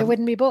there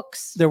wouldn't be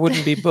books. There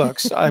wouldn't be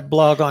books. I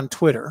blog on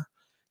Twitter.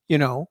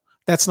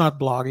 That's not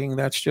blogging.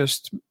 That's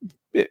just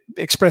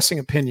expressing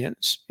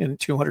opinions in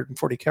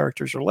 240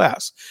 characters or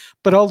less.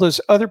 But all those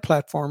other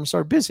platforms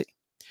are busy.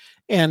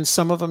 And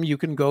some of them you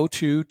can go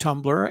to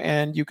Tumblr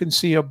and you can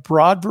see a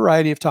broad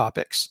variety of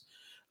topics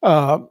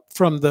from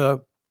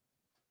the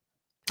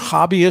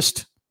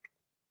hobbyist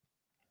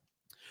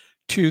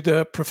to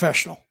the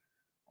professional,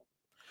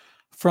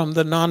 from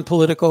the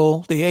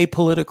non-political, the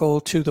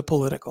apolitical to the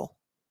political,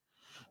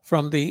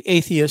 from the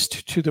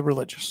atheist to the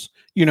religious.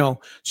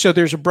 So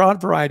there's a broad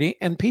variety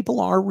and people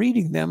are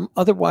reading them.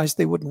 Otherwise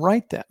they wouldn't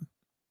write them.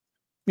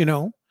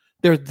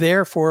 They're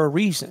there for a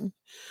reason.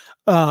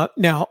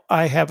 Now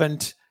I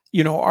haven't,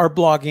 our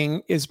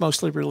blogging is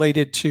mostly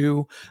related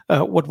to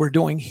what we're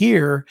doing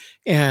here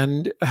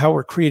and how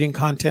we're creating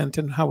content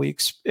and how we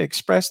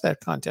express that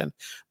content.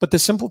 But the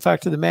simple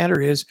fact of the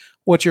matter is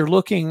what you're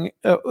looking,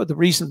 the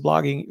reason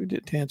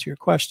blogging, to answer your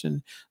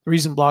question, the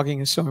reason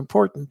blogging is so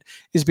important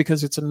is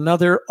because it's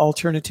another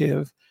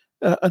alternative,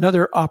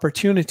 another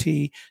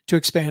opportunity to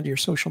expand your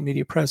social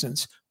media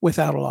presence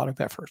without a lot of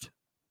effort.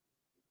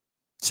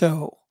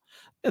 So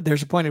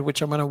there's a point at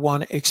which I'm going to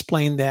want to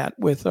explain that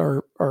with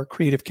our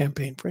creative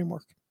campaign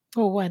framework.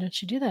 Well, why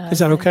don't you do that? Is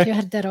that okay? You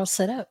had that all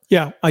set up.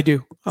 Yeah, I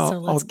do. So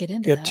let's get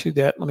into that. To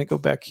that. Let me go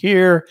back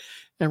here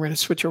and we're going to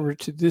switch over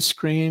to this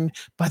screen.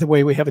 By the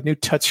way, we have a new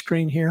touch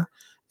screen here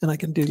and I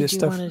can do this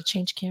stuff. Did you want to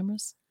change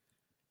cameras?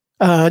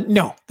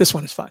 No, this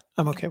one is fine.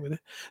 I'm okay with it.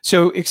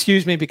 So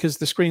excuse me, because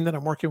the screen that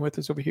I'm working with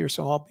is over here.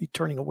 So I'll be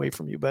turning away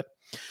from you. But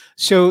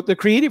so the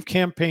creative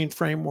campaign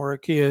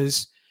framework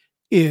is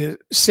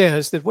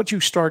says that what you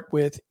start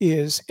with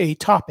is a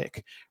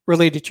topic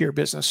related to your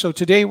business. So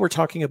today we're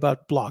talking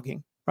about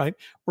blogging, right?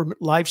 We're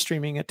live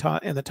streaming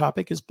and the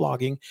topic is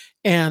blogging,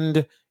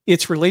 and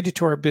it's related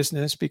to our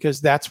business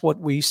because that's what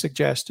we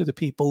suggest to the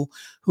people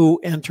who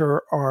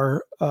enter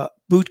our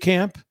boot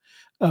camp,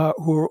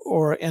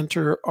 or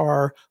enter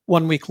our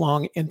 1 week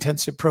long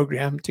intensive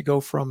program to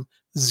go from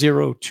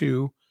 0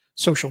 to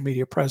social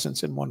media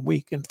presence in 1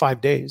 week, in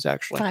 5 days,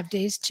 actually. 5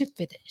 days to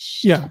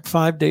finish. Yeah,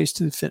 5 days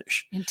to the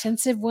finish.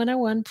 Intensive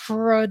 101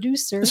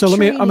 producer. So I'm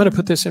going to training.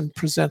 put this in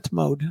present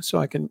mode so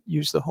I can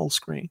use the whole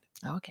screen.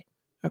 Okay.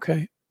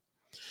 Okay.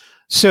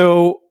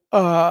 So,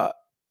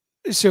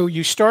 so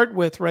you start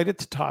with right at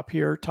the top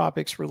here,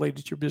 topics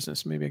related to your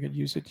business. Maybe I could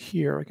use it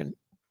here. Can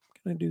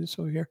I do this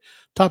over here?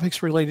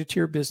 Topics related to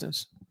your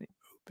business. Let me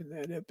open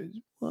that up as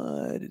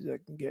wide as I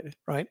can get it,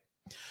 right?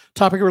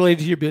 Topic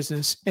related to your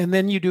business. And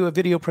then you do a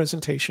video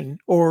presentation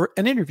or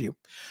an interview.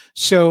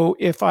 So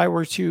if I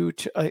were to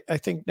I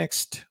think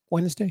next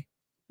Wednesday,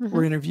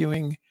 we're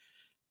interviewing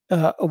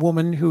a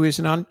woman who is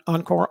an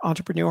Encore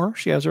entrepreneur.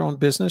 She has her own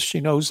business.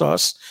 She knows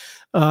us.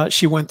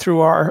 She went through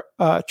our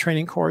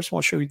training course.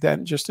 We'll show you that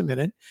in just a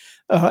minute.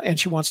 And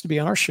she wants to be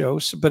on our show,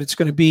 but it's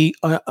going to be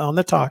on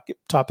the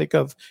topic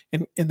of,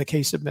 in the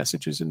case of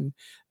messages and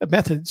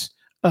methods,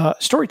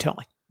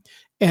 storytelling.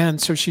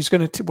 And so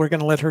we're going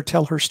to let her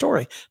tell her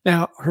story.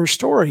 Now, her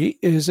story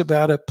is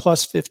about a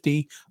plus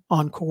 50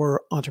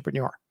 Encore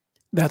entrepreneur.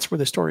 That's where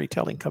the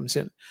storytelling comes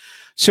in.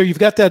 So you've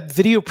got that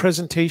video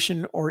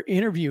presentation or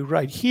interview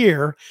right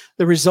here.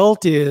 The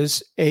result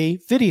is a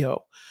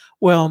video.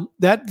 Well,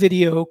 that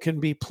video can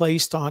be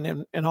placed on,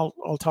 and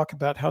I'll talk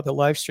about how the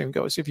live stream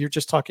goes. If you're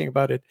just talking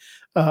about it,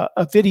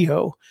 a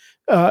video,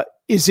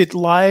 is it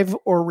live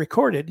or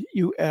recorded?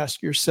 You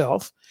ask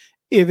yourself.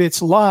 If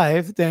it's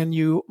live, then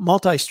you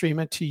multi-stream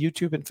it to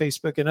YouTube and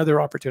Facebook and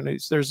other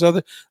opportunities. There's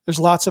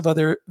lots of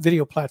other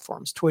video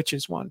platforms. Twitch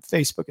is one.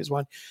 Facebook is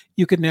one.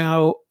 You can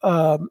now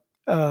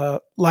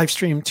live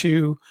stream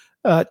to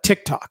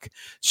TikTok.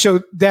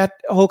 So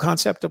that whole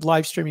concept of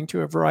live streaming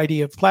to a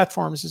variety of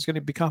platforms is going to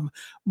become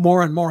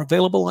more and more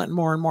available and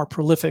more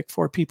prolific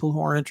for people who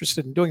are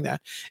interested in doing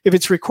that. If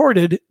it's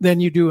recorded, then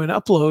you do an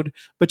upload,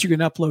 but you can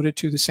upload it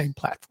to the same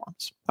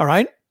platforms. All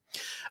right.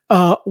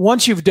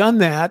 Once you've done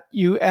that,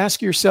 you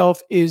ask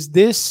yourself, is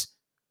this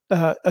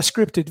a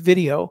scripted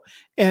video?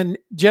 And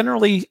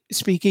generally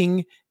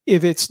speaking,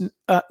 if it's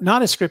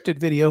not a scripted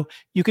video,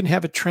 you can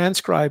have it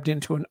transcribed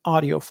into an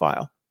audio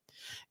file.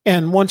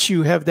 And once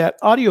you have that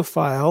audio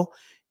file,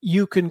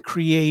 you can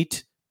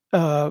create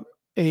a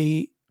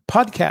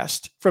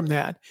podcast from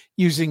that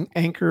using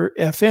Anchor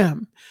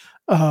FM.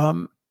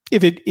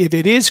 If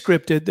it is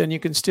scripted, then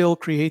you can still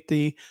create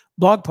the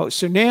blog post.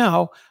 So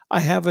now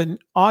I have an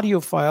audio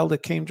file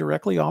that came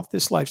directly off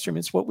this live stream.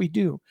 It's what we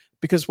do,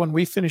 because when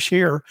we finish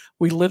here,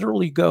 we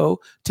literally go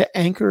to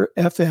Anchor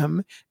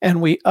FM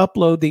and we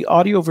upload the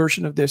audio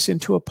version of this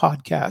into a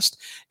podcast.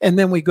 And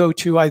then we go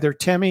to either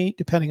Temi,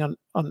 depending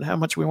on how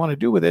much we want to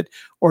do with it,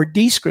 or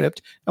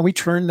Descript, and we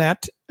turn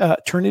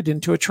it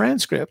into a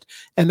transcript.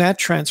 And that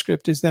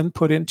transcript is then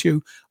put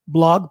into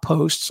blog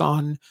posts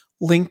on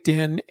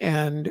LinkedIn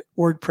and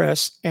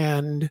WordPress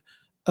and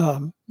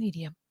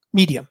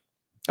Medium.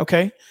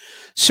 Okay.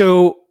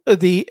 So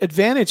the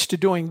advantage to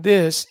doing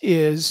this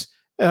is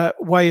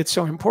why it's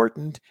so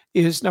important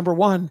is, number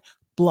one,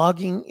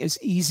 blogging is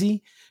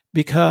easy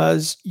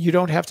because you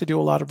don't have to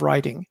do a lot of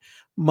writing.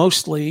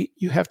 Mostly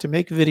you have to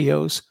make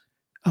videos,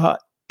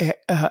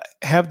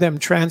 have them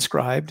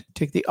transcribed,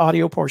 take the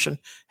audio portion,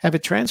 have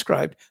it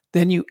transcribed,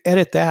 then you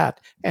edit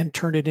that and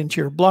turn it into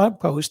your blog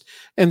post.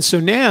 And so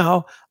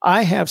now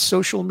I have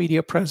social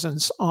media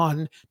presence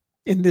on,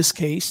 in this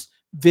case,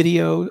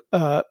 video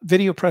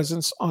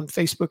presence on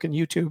Facebook and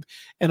YouTube.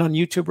 And on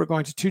YouTube, we're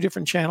going to 2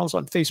 different channels.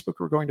 On Facebook,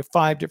 we're going to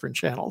 5 different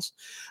channels.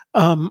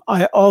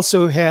 I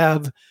also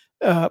have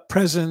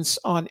presence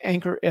on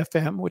Anchor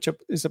FM, which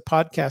is a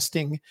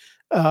podcasting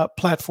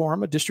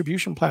platform, a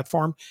distribution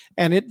platform,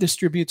 and it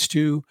distributes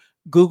to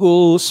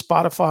Google,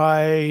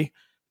 Spotify,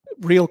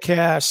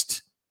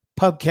 Realcast,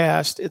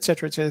 Pubcast, et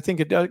cetera, et cetera. I think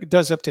it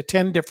does up to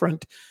 10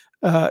 different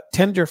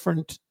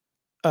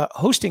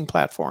hosting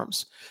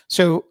platforms.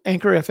 So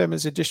Anchor FM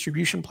is a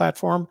distribution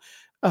platform.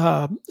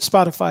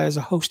 Spotify is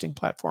a hosting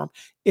platform.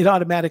 It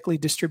automatically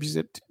distributes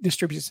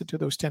it to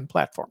those 10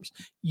 platforms.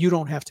 You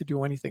don't have to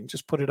do anything.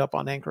 Just put it up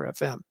on Anchor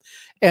FM.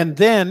 And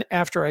then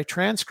after I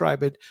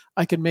transcribe it,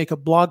 I can make a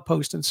blog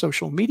post and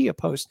social media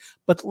post.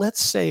 But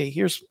let's say,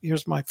 here's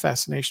my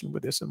fascination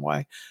with this and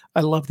why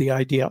I love the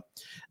idea.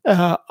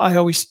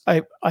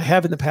 I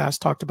have in the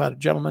past talked about a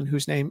gentleman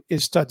whose name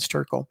is Studs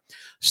Terkel.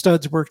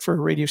 Studs worked for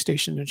a radio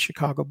station in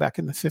Chicago back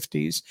in the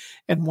 50s.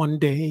 And one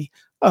day,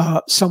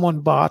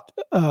 someone bought,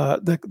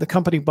 the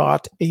company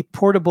bought a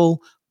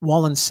portable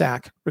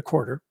Wallensack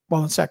recorder.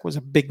 Wallensack was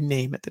a big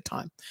name at the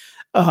time.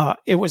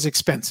 It was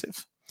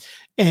expensive,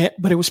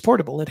 but it was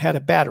portable. It had a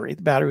battery.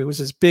 The battery was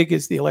as big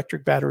as the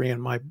electric battery in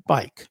my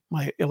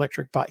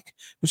electric bike.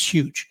 It was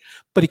huge,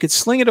 but he could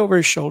sling it over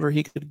his shoulder.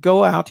 He could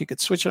go out, he could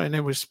switch it, and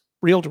it was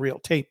reel-to-reel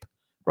tape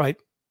right?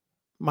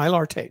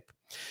 Mylar tape.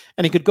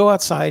 And he could go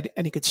outside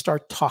and he could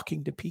start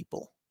talking to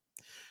people.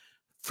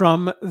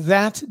 From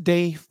that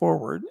day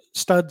forward,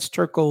 Studs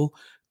Terkel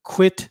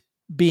quit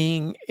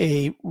being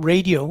a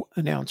radio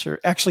announcer.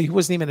 Actually, he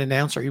wasn't even an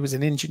announcer, he was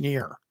an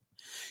engineer.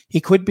 He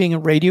quit being a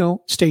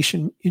radio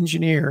station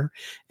engineer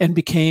and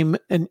became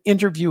an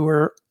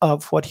interviewer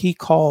of what he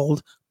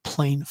called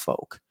plain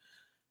folk,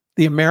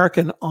 the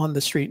American on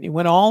the street. And he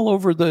went all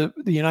over the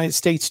United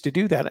States to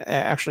do that.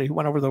 Actually, he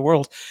went over the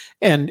world.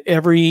 And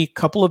every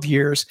couple of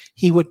years,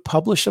 he would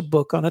publish a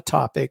book on a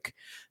topic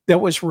that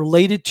was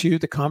related to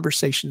the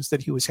conversations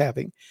that he was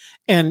having.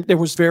 And there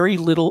was very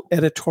little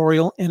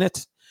editorial in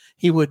it.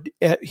 He would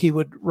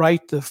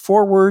write the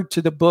foreword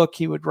to the book.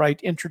 He would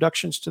write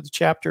introductions to the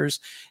chapters,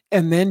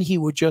 and then he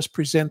would just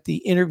present the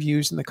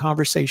interviews and the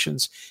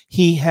conversations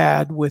he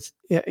had with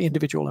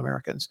individual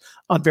Americans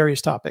on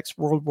various topics.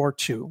 World War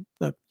II,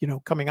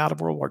 coming out of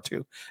World War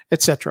II,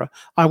 etc.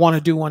 I want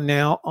to do one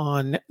now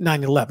on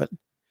 9/11.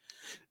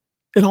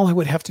 And all I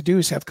would have to do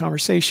is have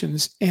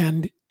conversations,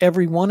 and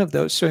every one of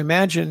those. So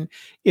imagine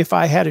if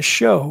I had a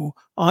show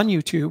on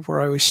YouTube where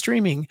I was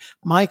streaming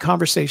my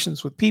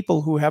conversations with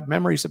people who have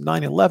memories of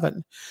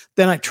 9/11,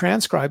 then I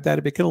transcribe that.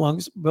 It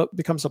becomes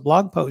a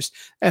blog post,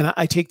 and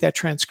I take that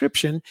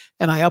transcription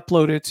and I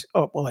upload it.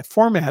 I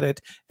format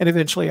it, and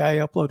eventually I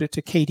upload it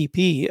to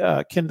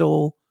KDP,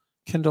 Kindle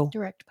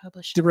Direct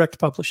Publishing. Direct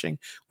Publishing,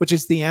 which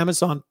is the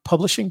Amazon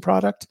publishing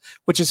product,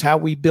 which is how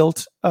we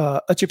built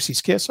A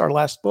Gypsy's Kiss, our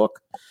last book.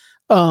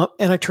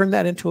 And I turned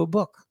that into a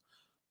book,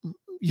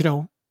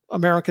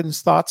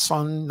 Americans' thoughts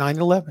on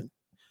 9/11.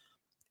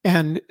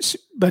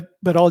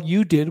 But all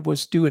you did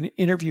was do an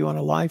interview on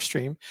a live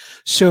stream.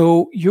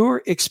 So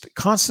you're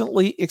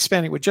constantly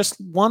expanding with just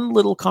one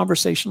little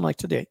conversation like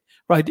today,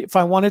 right? If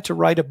I wanted to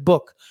write a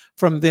book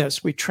from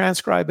this, we'd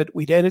transcribe it,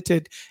 we'd edit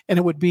it, and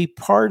it would be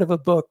part of a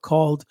book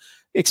called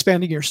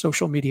Expanding Your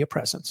Social Media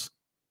Presence.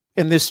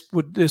 And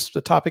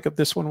the topic of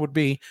this one would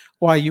be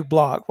why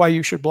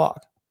you should blog,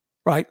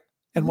 right?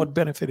 And what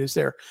benefit is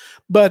there?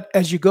 But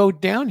as you go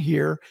down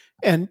here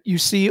and you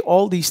see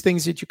all these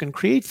things that you can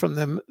create from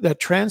them, that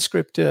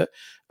transcript,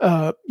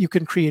 you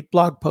can create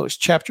blog posts,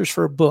 chapters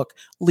for a book,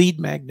 lead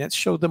magnets.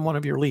 Show them one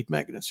of your lead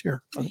magnets.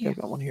 Here, I think I've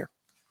got one here.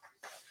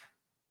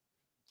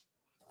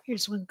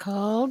 Here's one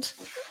called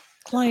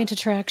Client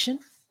Attraction.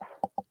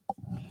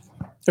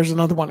 There's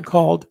another one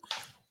called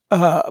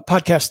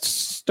Podcast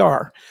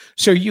Star.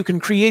 So you can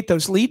create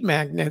those lead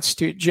magnets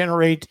to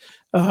generate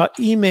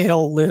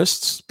email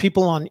lists,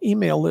 people on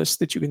email lists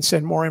that you can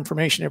send more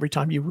information every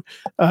time you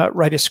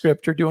write a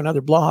script or do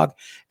another blog.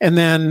 And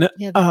then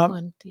the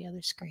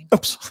other screen.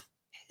 Oops.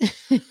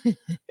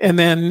 And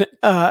then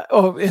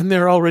and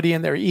they're already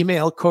in their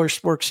email course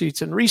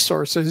worksheets and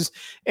resources.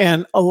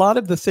 And a lot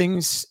of the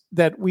things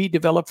that we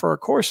develop for our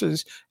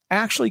courses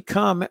actually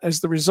come as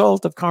the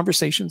result of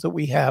conversations that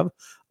we have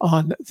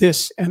on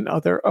this and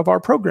other of our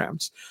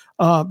programs,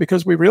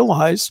 because we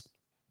realize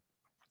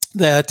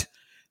that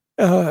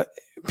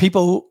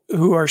people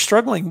who are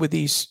struggling with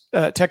these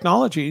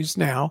technologies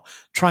now,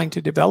 trying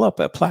to develop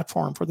a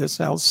platform for this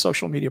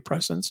social media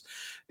presence,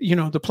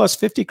 the Plus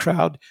 50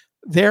 crowd,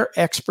 they're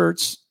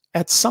experts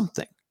at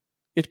something.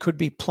 It could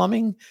be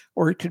plumbing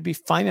or it could be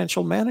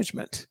financial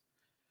management.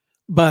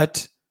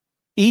 But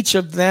each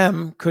of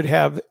them could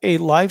have a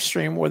live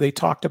stream where they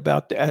talked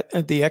about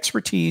the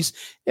expertise,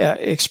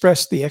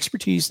 expressed the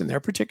expertise in their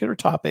particular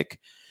topic.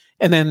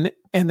 And then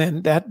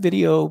that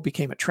video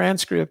became a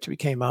transcript,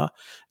 became a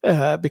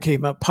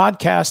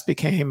podcast,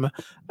 became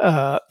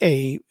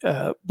a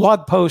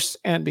blog post,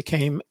 and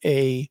became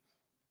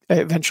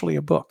eventually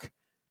a book.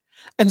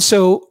 And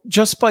so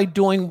just by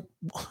doing,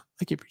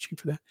 I keep reaching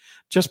for that,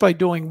 just by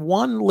doing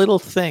one little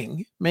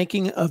thing,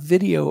 making a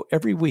video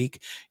every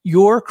week,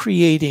 you're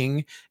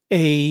creating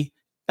a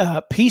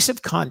piece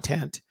of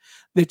content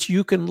that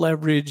you can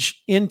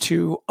leverage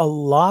into a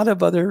lot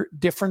of other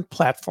different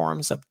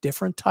platforms of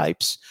different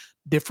types,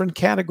 different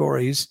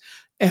categories,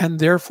 and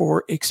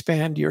therefore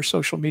expand your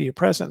social media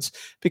presence.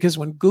 Because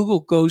when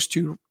Google goes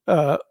to,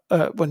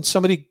 when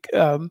somebody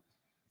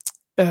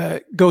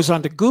goes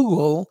onto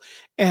Google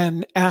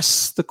and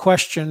asks the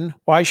question,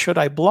 why should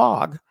I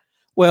blog?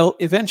 Well,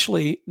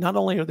 eventually, not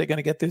only are they going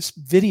to get this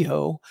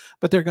video,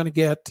 but they're going to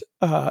get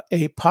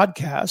a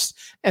podcast,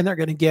 and they're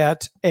going to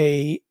get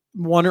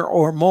one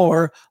or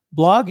more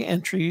blog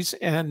entries,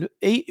 and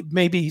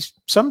maybe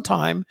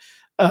sometime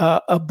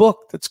a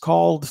book that's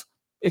called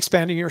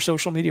Expanding Your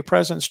Social Media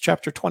Presence,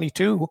 Chapter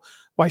 22,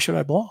 Why Should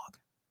I Blog?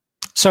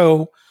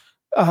 So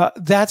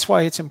that's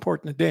why it's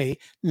important today.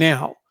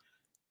 Now,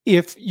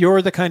 if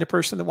you're the kind of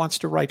person that wants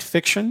to write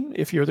fiction,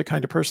 if you're the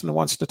kind of person that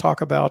wants to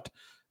talk about,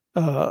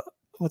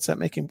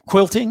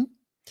 quilting,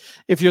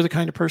 if you're the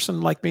kind of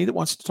person like me that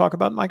wants to talk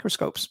about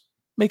microscopes,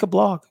 make a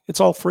blog. It's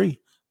all free.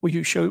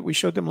 We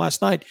showed them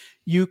last night.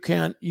 You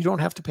don't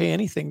have to pay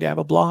anything to have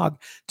a blog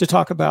to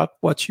talk about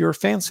what's your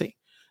fancy.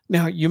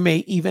 Now, you may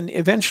even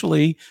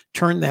eventually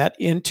turn that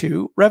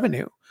into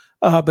revenue.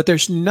 But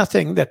there's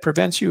nothing that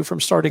prevents you from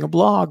starting a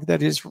blog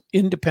that is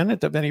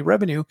independent of any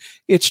revenue.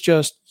 It's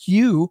just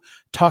you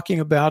talking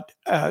about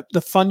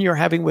the fun you're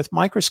having with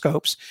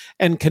microscopes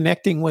and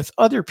connecting with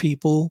other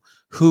people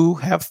who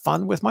have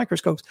fun with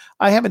microscopes.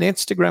 I have an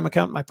Instagram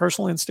account, my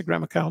personal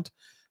Instagram account.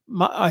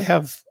 I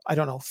have, I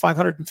don't know,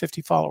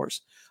 550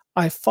 followers.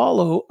 I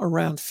follow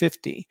around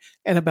 50,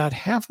 and about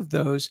half of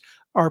those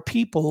are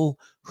people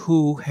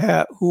who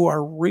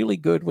are really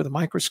good with a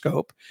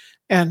microscope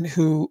and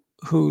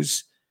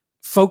whose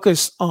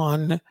focus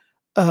on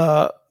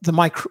the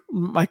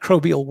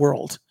microbial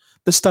world,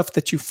 the stuff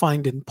that you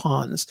find in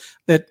ponds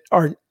that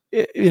are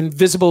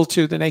invisible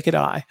to the naked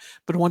eye.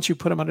 But once you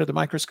put them under the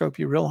microscope,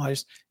 you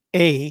realize,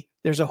 A,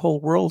 there's a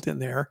whole world in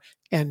there,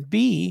 and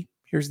B,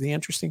 here's the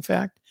interesting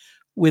fact,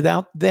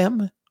 without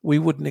them, we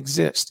wouldn't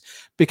exist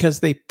because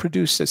they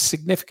produce a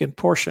significant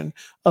portion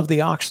of the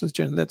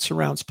oxygen that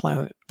surrounds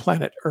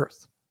planet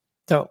Earth.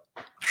 So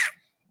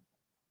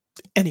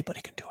anybody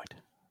can do it.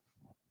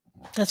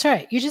 That's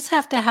right. You just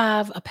have to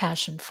have a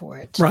passion for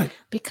it. Right.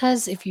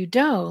 Because if you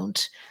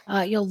don't,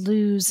 you'll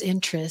lose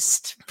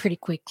interest pretty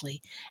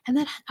quickly. And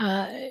then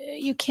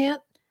you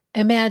can't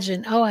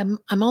imagine, oh, I'm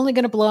only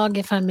going to blog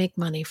if I make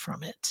money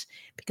from it.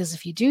 Because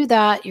if you do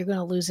that, you're going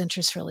to lose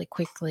interest really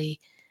quickly.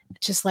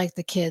 Just like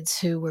the kids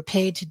who were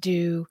paid to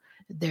do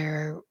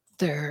their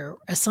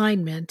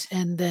assignment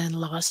and then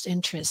lost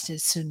interest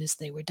as soon as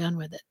they were done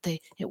with it.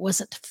 It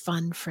wasn't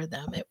fun for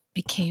them. It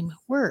became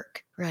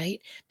work,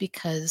 right?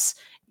 Because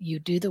you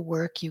do the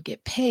work, you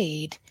get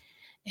paid,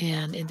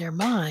 and in their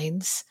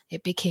minds,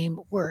 it became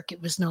work.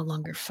 It was no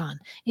longer fun.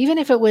 Even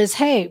if it was,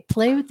 hey,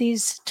 play with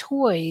these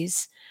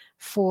toys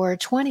for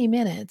 20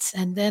 minutes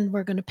and then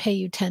we're going to pay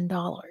you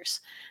 $10.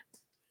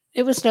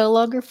 It was no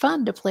longer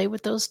fun to play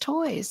with those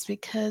toys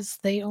because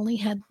they only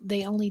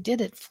did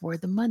it for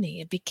the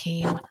money. It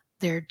became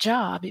their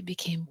job. It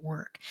became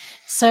work.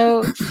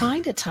 So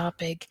find a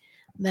topic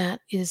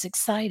that is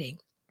exciting,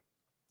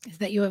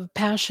 that you have a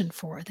passion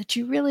for, that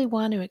you really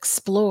want to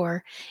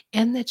explore,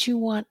 and that you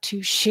want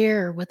to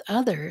share with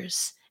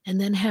others,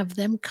 and then have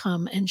them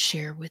come and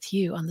share with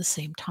you on the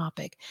same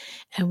topic.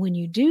 And when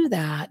you do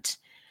that,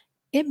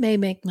 it may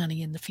make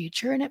money in the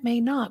future and it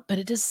may not, but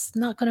it is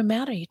not going to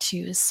matter to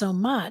you so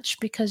much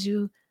because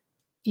you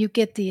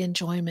get the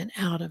enjoyment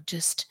out of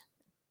just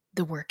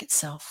the work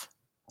itself.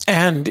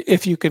 And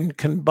if you can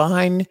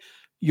combine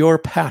your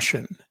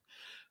passion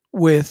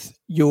with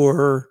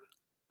your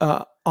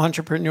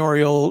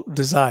entrepreneurial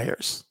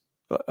desires,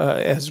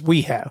 as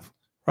we have,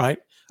 right?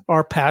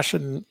 Our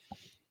passion,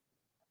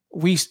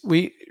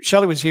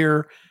 Shelley was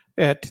here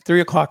at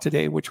 3:00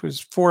 today, which was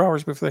 4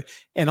 hours before,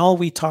 and all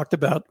we talked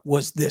about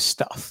was this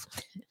stuff,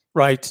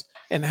 right?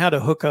 And how to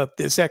hook up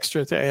this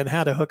extra and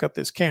how to hook up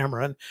this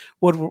camera and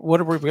what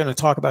are we going to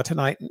talk about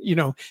tonight? You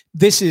know,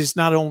 this is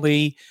not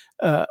only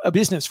a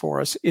business for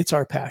us, it's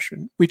our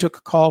passion. We took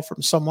a call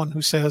from someone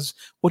who says,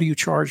 what do you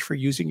charge for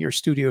using your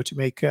studio to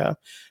make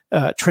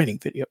training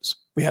videos?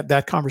 We had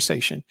that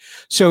conversation.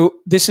 So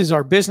this is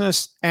our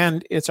business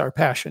and it's our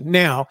passion.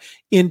 Now,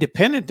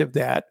 independent of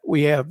that,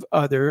 we have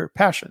other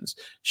passions.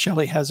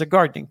 Shelley has a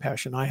gardening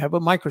passion. I have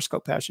a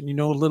microscope passion. You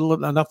know a little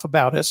enough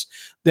about us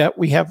that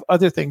we have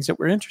other things that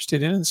we're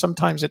interested in. And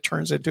sometimes it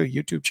turns into a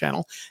YouTube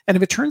channel. And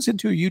if it turns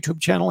into a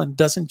YouTube channel and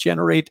doesn't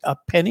generate a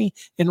penny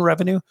in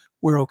revenue,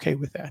 we're okay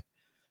with that.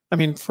 I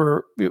mean,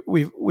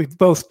 we've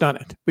both done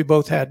it. We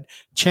both had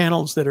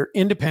channels that are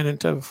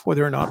independent of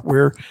whether or not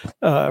we're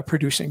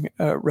producing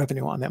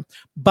revenue on them.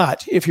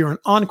 But if you're an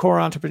encore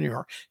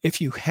entrepreneur, if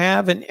you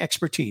have an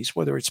expertise,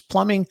 whether it's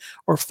plumbing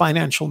or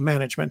financial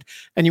management,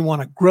 and you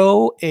want to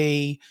grow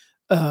a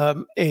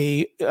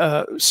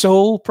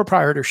sole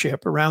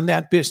proprietorship around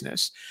that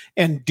business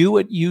and do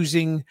it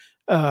using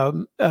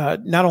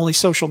not only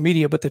social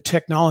media, but the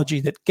technology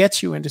that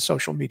gets you into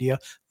social media,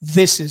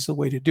 this is the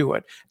way to do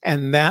it.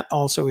 And that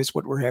also is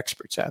what we're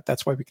experts at.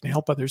 That's why we can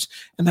help others.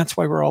 And that's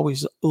why we're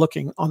always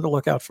looking on the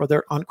lookout for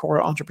their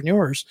encore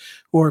entrepreneurs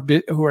who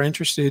are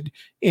interested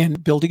in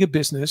building a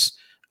business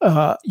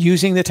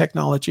using the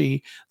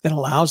technology that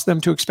allows them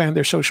to expand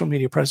their social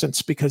media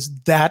presence, because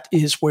that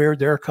is where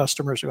their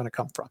customers are going to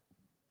come from.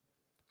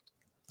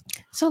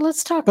 So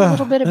let's talk a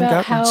little bit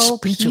about how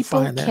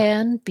people there.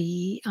 can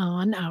be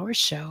on our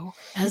show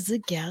as a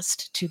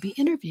guest to be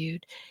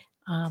interviewed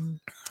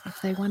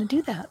if they want to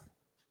do that.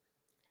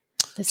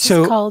 This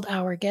is called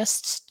Our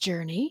Guest's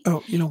Journey.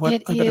 Oh, you know what?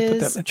 It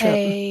is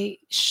a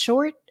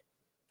short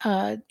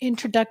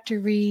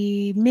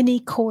introductory mini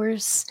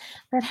course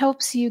that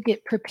helps you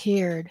get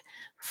prepared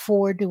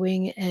for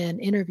doing an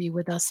interview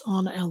with us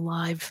on a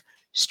live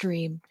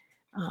stream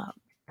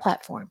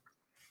platform.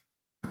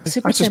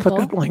 Super simple.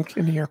 Put that link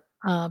in here.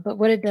 But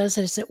what it does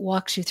is it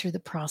walks you through the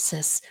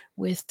process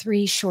with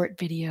 3 short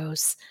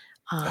videos.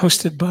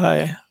 Hosted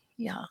by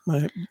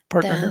my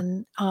partner.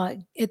 Then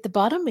at the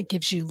bottom, it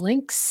gives you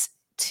links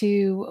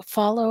to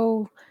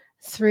follow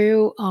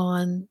through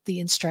on the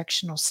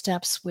instructional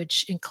steps,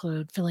 which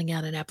include filling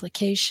out an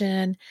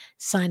application,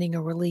 signing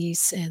a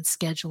release, and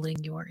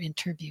scheduling your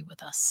interview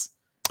with us.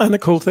 And the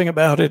cool thing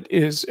about it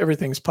is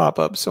everything's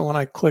pop-up. So when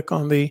I click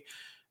on the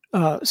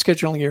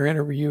scheduling your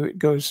interview, it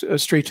goes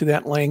straight to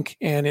that link,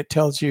 and it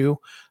tells you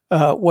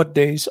what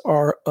days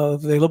are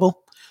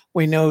available.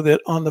 We know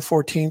that on the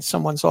 14th,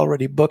 someone's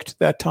already booked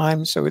that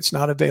time, so it's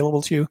not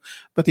available to you,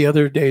 but the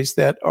other days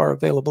that are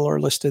available are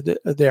listed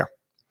there.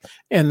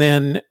 And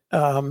then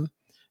the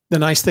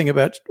nice thing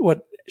about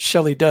what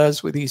Shelley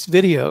does with these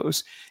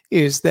videos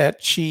is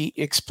that she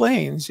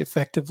explains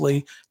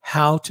effectively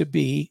how to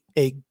be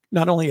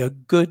not only a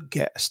good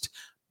guest,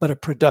 but a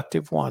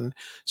productive one,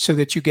 so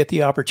that you get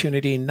the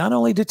opportunity not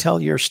only to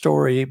tell your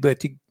story, but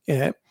to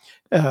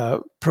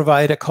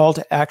provide a call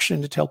to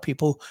action to tell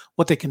people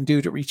what they can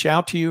do to reach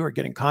out to you or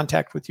get in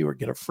contact with you or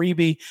get a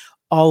freebie.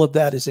 All of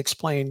that is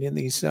explained in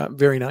these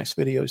very nice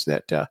videos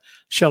that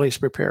Shelley's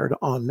prepared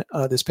on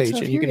this page. So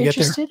if and you're you can get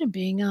there. interested in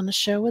being on the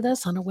show with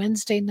us on a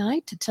Wednesday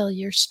night to tell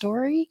your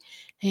story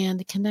and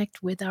to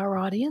connect with our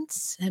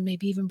audience and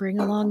maybe even bring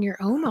along your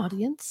own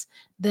audience,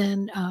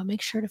 then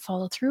make sure to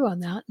follow through on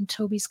that. And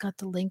Toby's got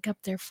the link up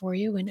there for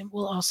you, and it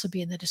will also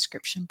be in the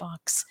description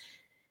box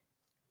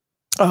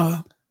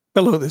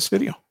below this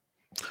video.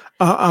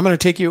 I'm going to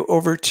take you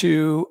over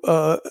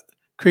to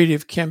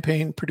Creative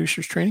Campaign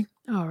Producers Training.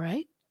 All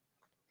right.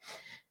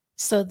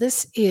 So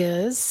this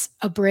is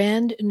a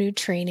brand new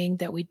training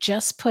that we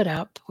just put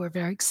up. We're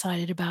very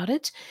excited about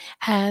it.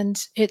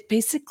 And it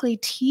basically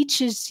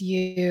teaches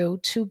you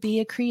to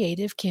be a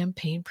creative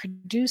campaign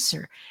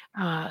producer.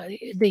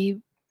 The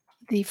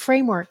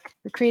framework,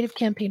 the creative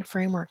campaign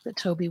framework that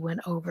Toby went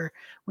over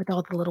with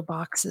all the little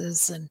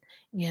boxes and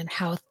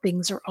how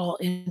things are all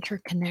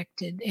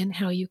interconnected and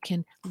how you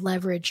can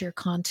leverage your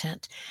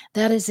content,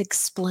 that is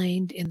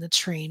explained in the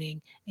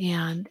training.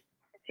 And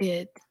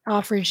it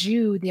offers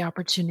you the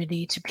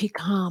opportunity to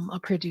become a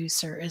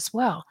producer as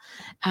well.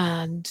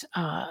 And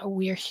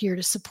we are here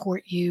to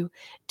support you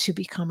to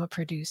become a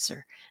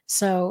producer.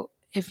 So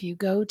if you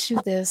go to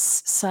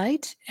this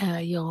site,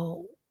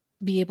 you'll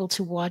be able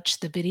to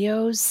watch the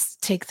videos,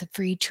 take the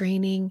free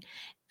training,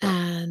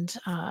 and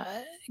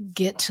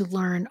get to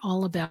learn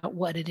all about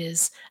what it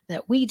is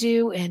that we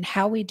do and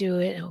how we do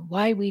it and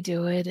why we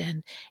do it,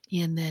 and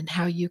then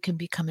how you can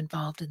become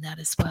involved in that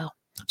as well.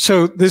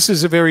 So this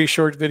is a very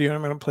short video.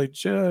 I'm going to play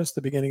just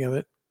the beginning of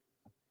it.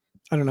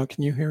 I don't know.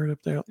 Can you hear it up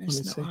there?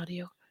 There's no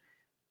audio.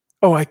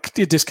 Oh, I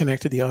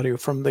disconnected the audio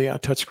from the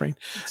touchscreen.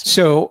 Right.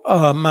 So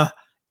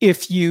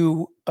if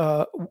you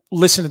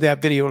listen to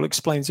that video, it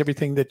explains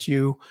everything that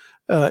you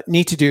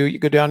need to do. You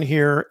go down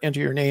here,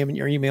 enter your name and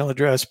your email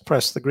address,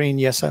 press the green,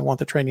 yes, I want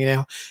the training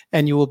now,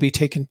 and you will be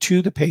taken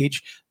to the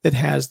page that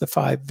has the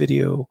 5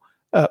 video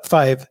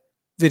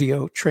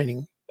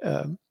training,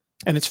 and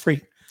it's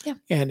free. Yeah.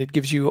 And it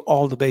gives you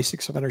all the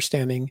basics of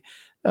understanding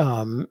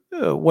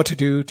what to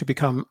do to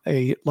become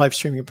a live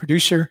streaming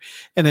producer.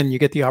 And then you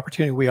get the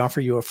opportunity. We offer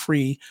you a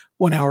free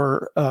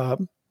 1-hour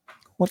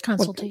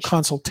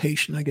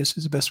consultation, I guess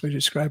is the best way to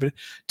describe it,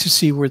 to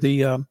see where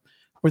the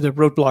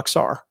roadblocks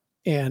are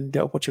and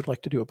what you'd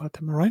like to do about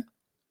them. All right?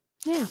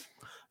 Yeah.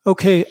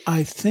 Okay.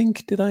 I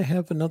think, did I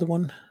have another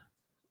one?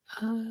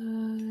 No,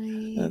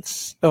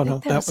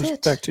 that was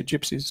back to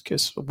Gypsy's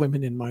Kiss,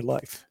 Women in My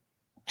Life.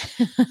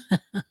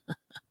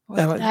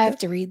 Well, I have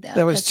to read that.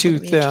 That was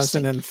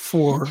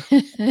 2004.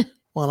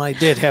 Well, I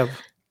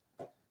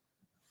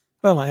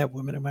have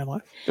women in my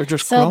life. They're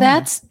just so grown.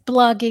 That's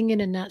blogging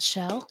in a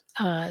nutshell.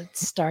 It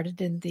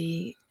started in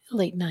the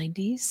late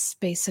 90s,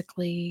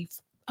 basically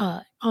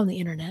on the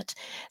internet.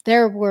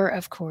 There were,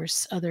 of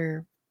course,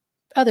 other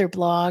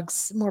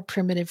blogs, more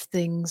primitive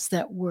things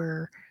that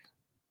were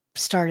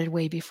started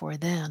way before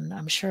then,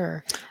 I'm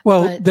sure.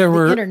 Well, but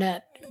the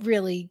internet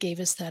really gave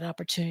us that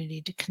opportunity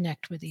to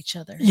connect with each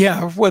other.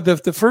 Yeah, well,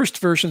 the first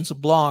versions of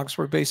blogs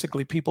were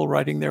basically people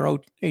writing their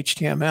own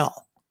HTML,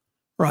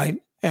 right?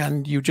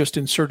 And you just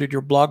inserted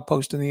your blog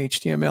post in the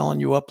HTML and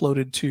you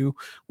uploaded to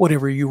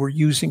whatever you were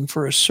using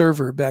for a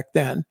server back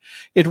then.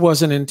 It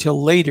wasn't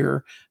until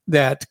later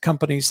that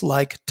companies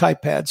like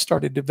Typepad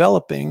started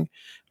developing,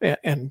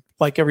 and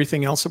like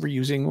everything else that we're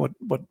using,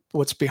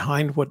 what's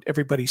behind what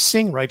everybody's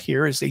seeing right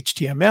here is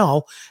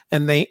HTML,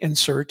 and they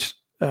insert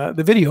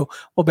the video.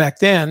 Well, back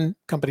then,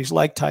 companies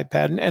like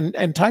Typepad,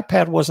 and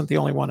Typepad wasn't the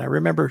only one. I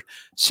remember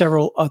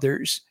several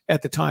others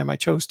at the time. I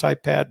chose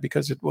Typepad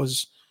because it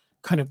was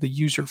kind of the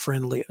user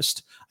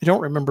friendliest. I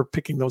don't remember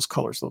picking those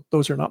colors, though.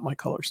 Those are not my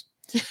colors.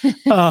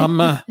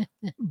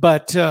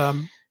 But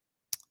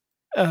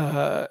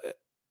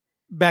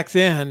back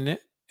then,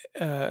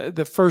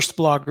 the first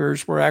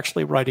bloggers were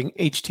actually writing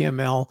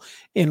HTML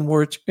in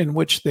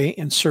which they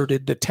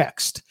inserted the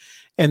text.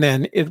 And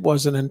then it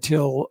wasn't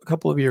until a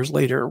couple of years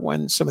later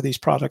when some of these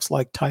products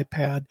like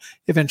Typepad,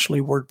 eventually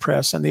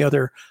WordPress, and the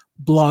other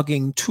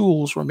blogging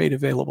tools were made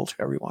available to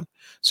everyone,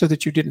 so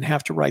that you didn't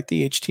have to write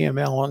the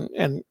HTML,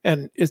 and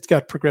it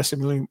got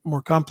progressively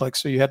more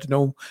complex. So you had to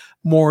know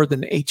more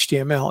than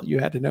HTML. You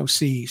had to know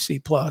C, C++,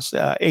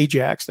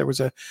 Ajax. There was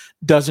a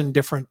dozen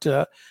different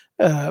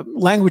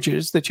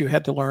languages that you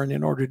had to learn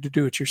in order to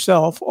do it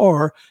yourself,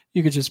 or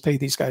you could just pay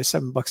these guys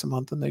 $7 a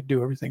month and they'd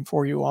do everything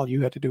for you. All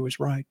you had to do was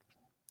write.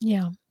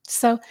 Yeah.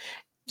 So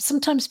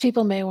sometimes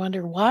people may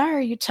wonder, why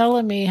are you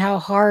telling me how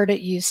hard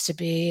it used to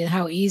be and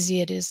how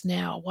easy it is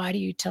now? Why do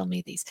you tell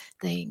me these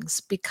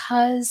things?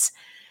 Because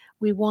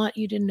we want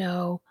you to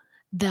know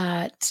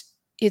that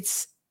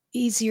it's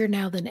easier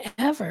now than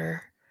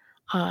ever.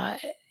 Uh,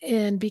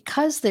 and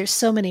because there's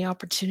so many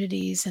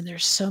opportunities and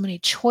there's so many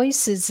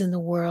choices in the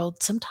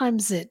world,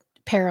 sometimes it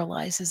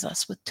paralyzes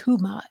us with too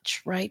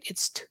much, right?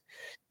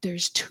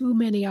 There's too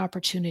many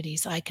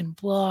opportunities. I can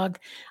blog,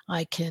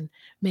 I can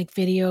make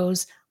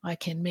videos, I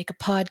can make a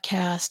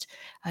podcast,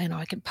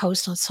 I can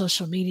post on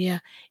social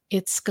media.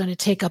 It's going to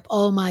take up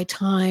all my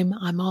time.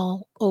 I'm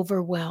all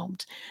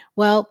overwhelmed.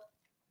 Well,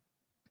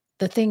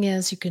 the thing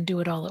is, you can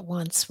do it all at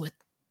once with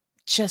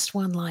just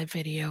one live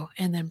video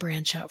and then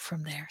branch out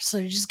from there. So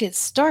you just get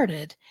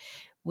started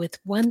with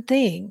one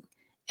thing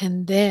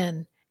and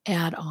then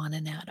add on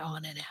and add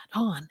on and add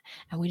on.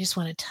 And we just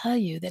want to tell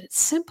you that it's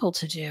simple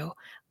to do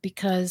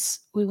because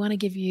we want to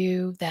give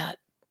you that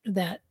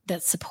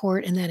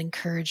support and that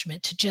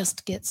encouragement to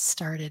just get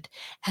started,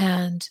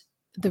 and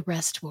the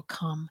rest will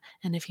come.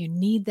 And if you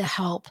need the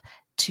help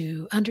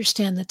to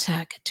understand the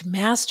tech, to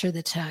master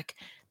the tech,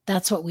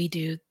 that's what we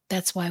do.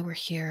 That's why we're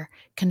here.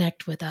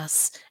 Connect with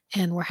us,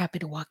 and we're happy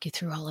to walk you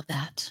through all of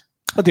that.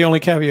 The only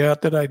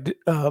caveat that I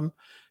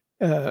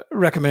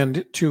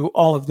recommend to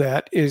all of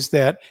that is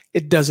that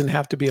it doesn't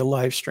have to be a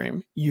live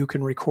stream. You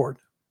can record.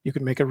 You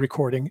can make a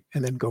recording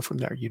and then go from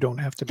there. You don't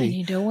have to be. And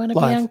you don't want to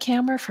live. be on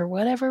camera for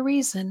whatever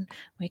reason.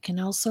 We can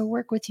also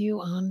work with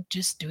you on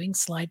just doing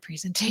slide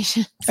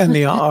presentations. And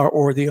the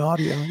or the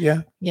audio.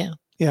 Yeah.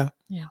 Yeah.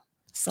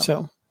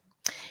 So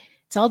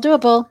it's all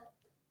doable.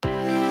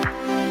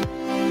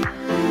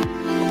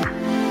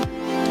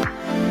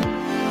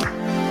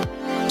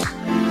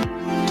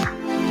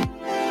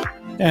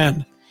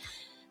 And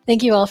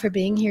thank you all for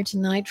being here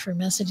tonight for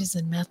Messages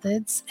and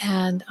Methods.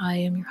 And I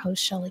am your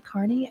host, Shelley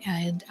Carney.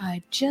 And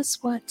I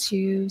just want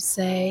to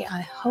say,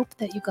 I hope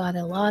that you got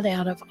a lot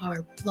out of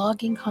our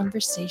blogging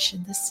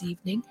conversation this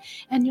evening.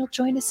 And you'll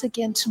join us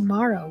again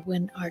tomorrow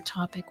when our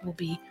topic will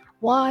be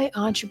why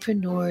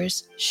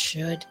entrepreneurs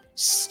should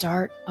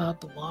start a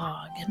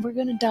blog. And we're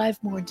going to dive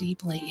more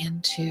deeply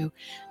into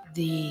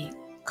the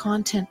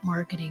content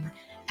marketing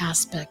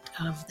aspect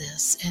of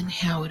this and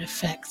how it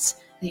affects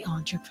the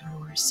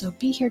entrepreneurs. So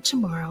be here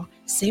tomorrow,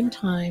 same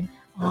time,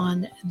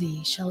 on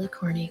the Shelley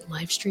Carney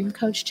Livestream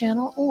Coach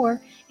channel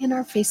or in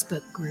our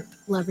Facebook group,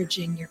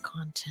 Leveraging Your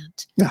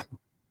Content. Yeah.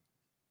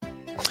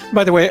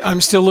 By the way,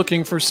 I'm still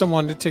looking for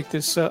someone to take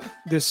this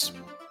this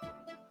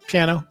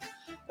piano.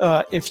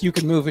 If you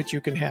can move it, you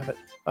can have it.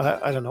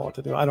 I don't know what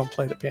to do. I don't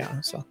play the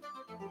piano, so.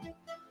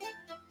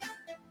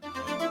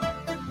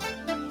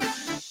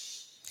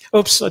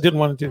 Oops, I didn't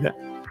want to do that.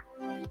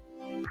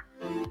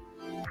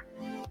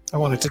 I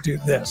wanted to do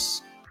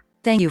this.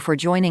 Thank you for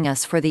joining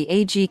us for the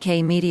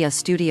AGK Media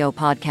Studio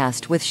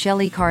podcast with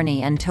Shelley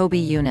Carney and Toby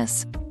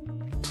Younis.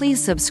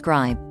 Please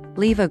subscribe,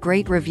 leave a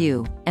great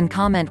review, and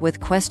comment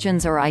with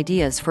questions or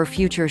ideas for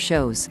future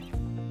shows.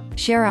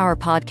 Share our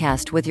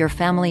podcast with your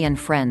family and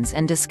friends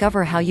and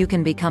discover how you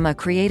can become a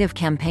creative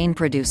campaign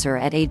producer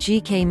at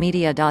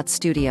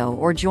agkmedia.studio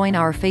or join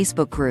our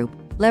Facebook group,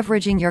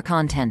 Leveraging Your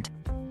Content.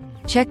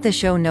 Check the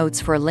show notes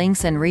for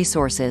links and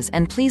resources,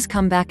 and please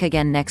come back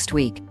again next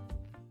week.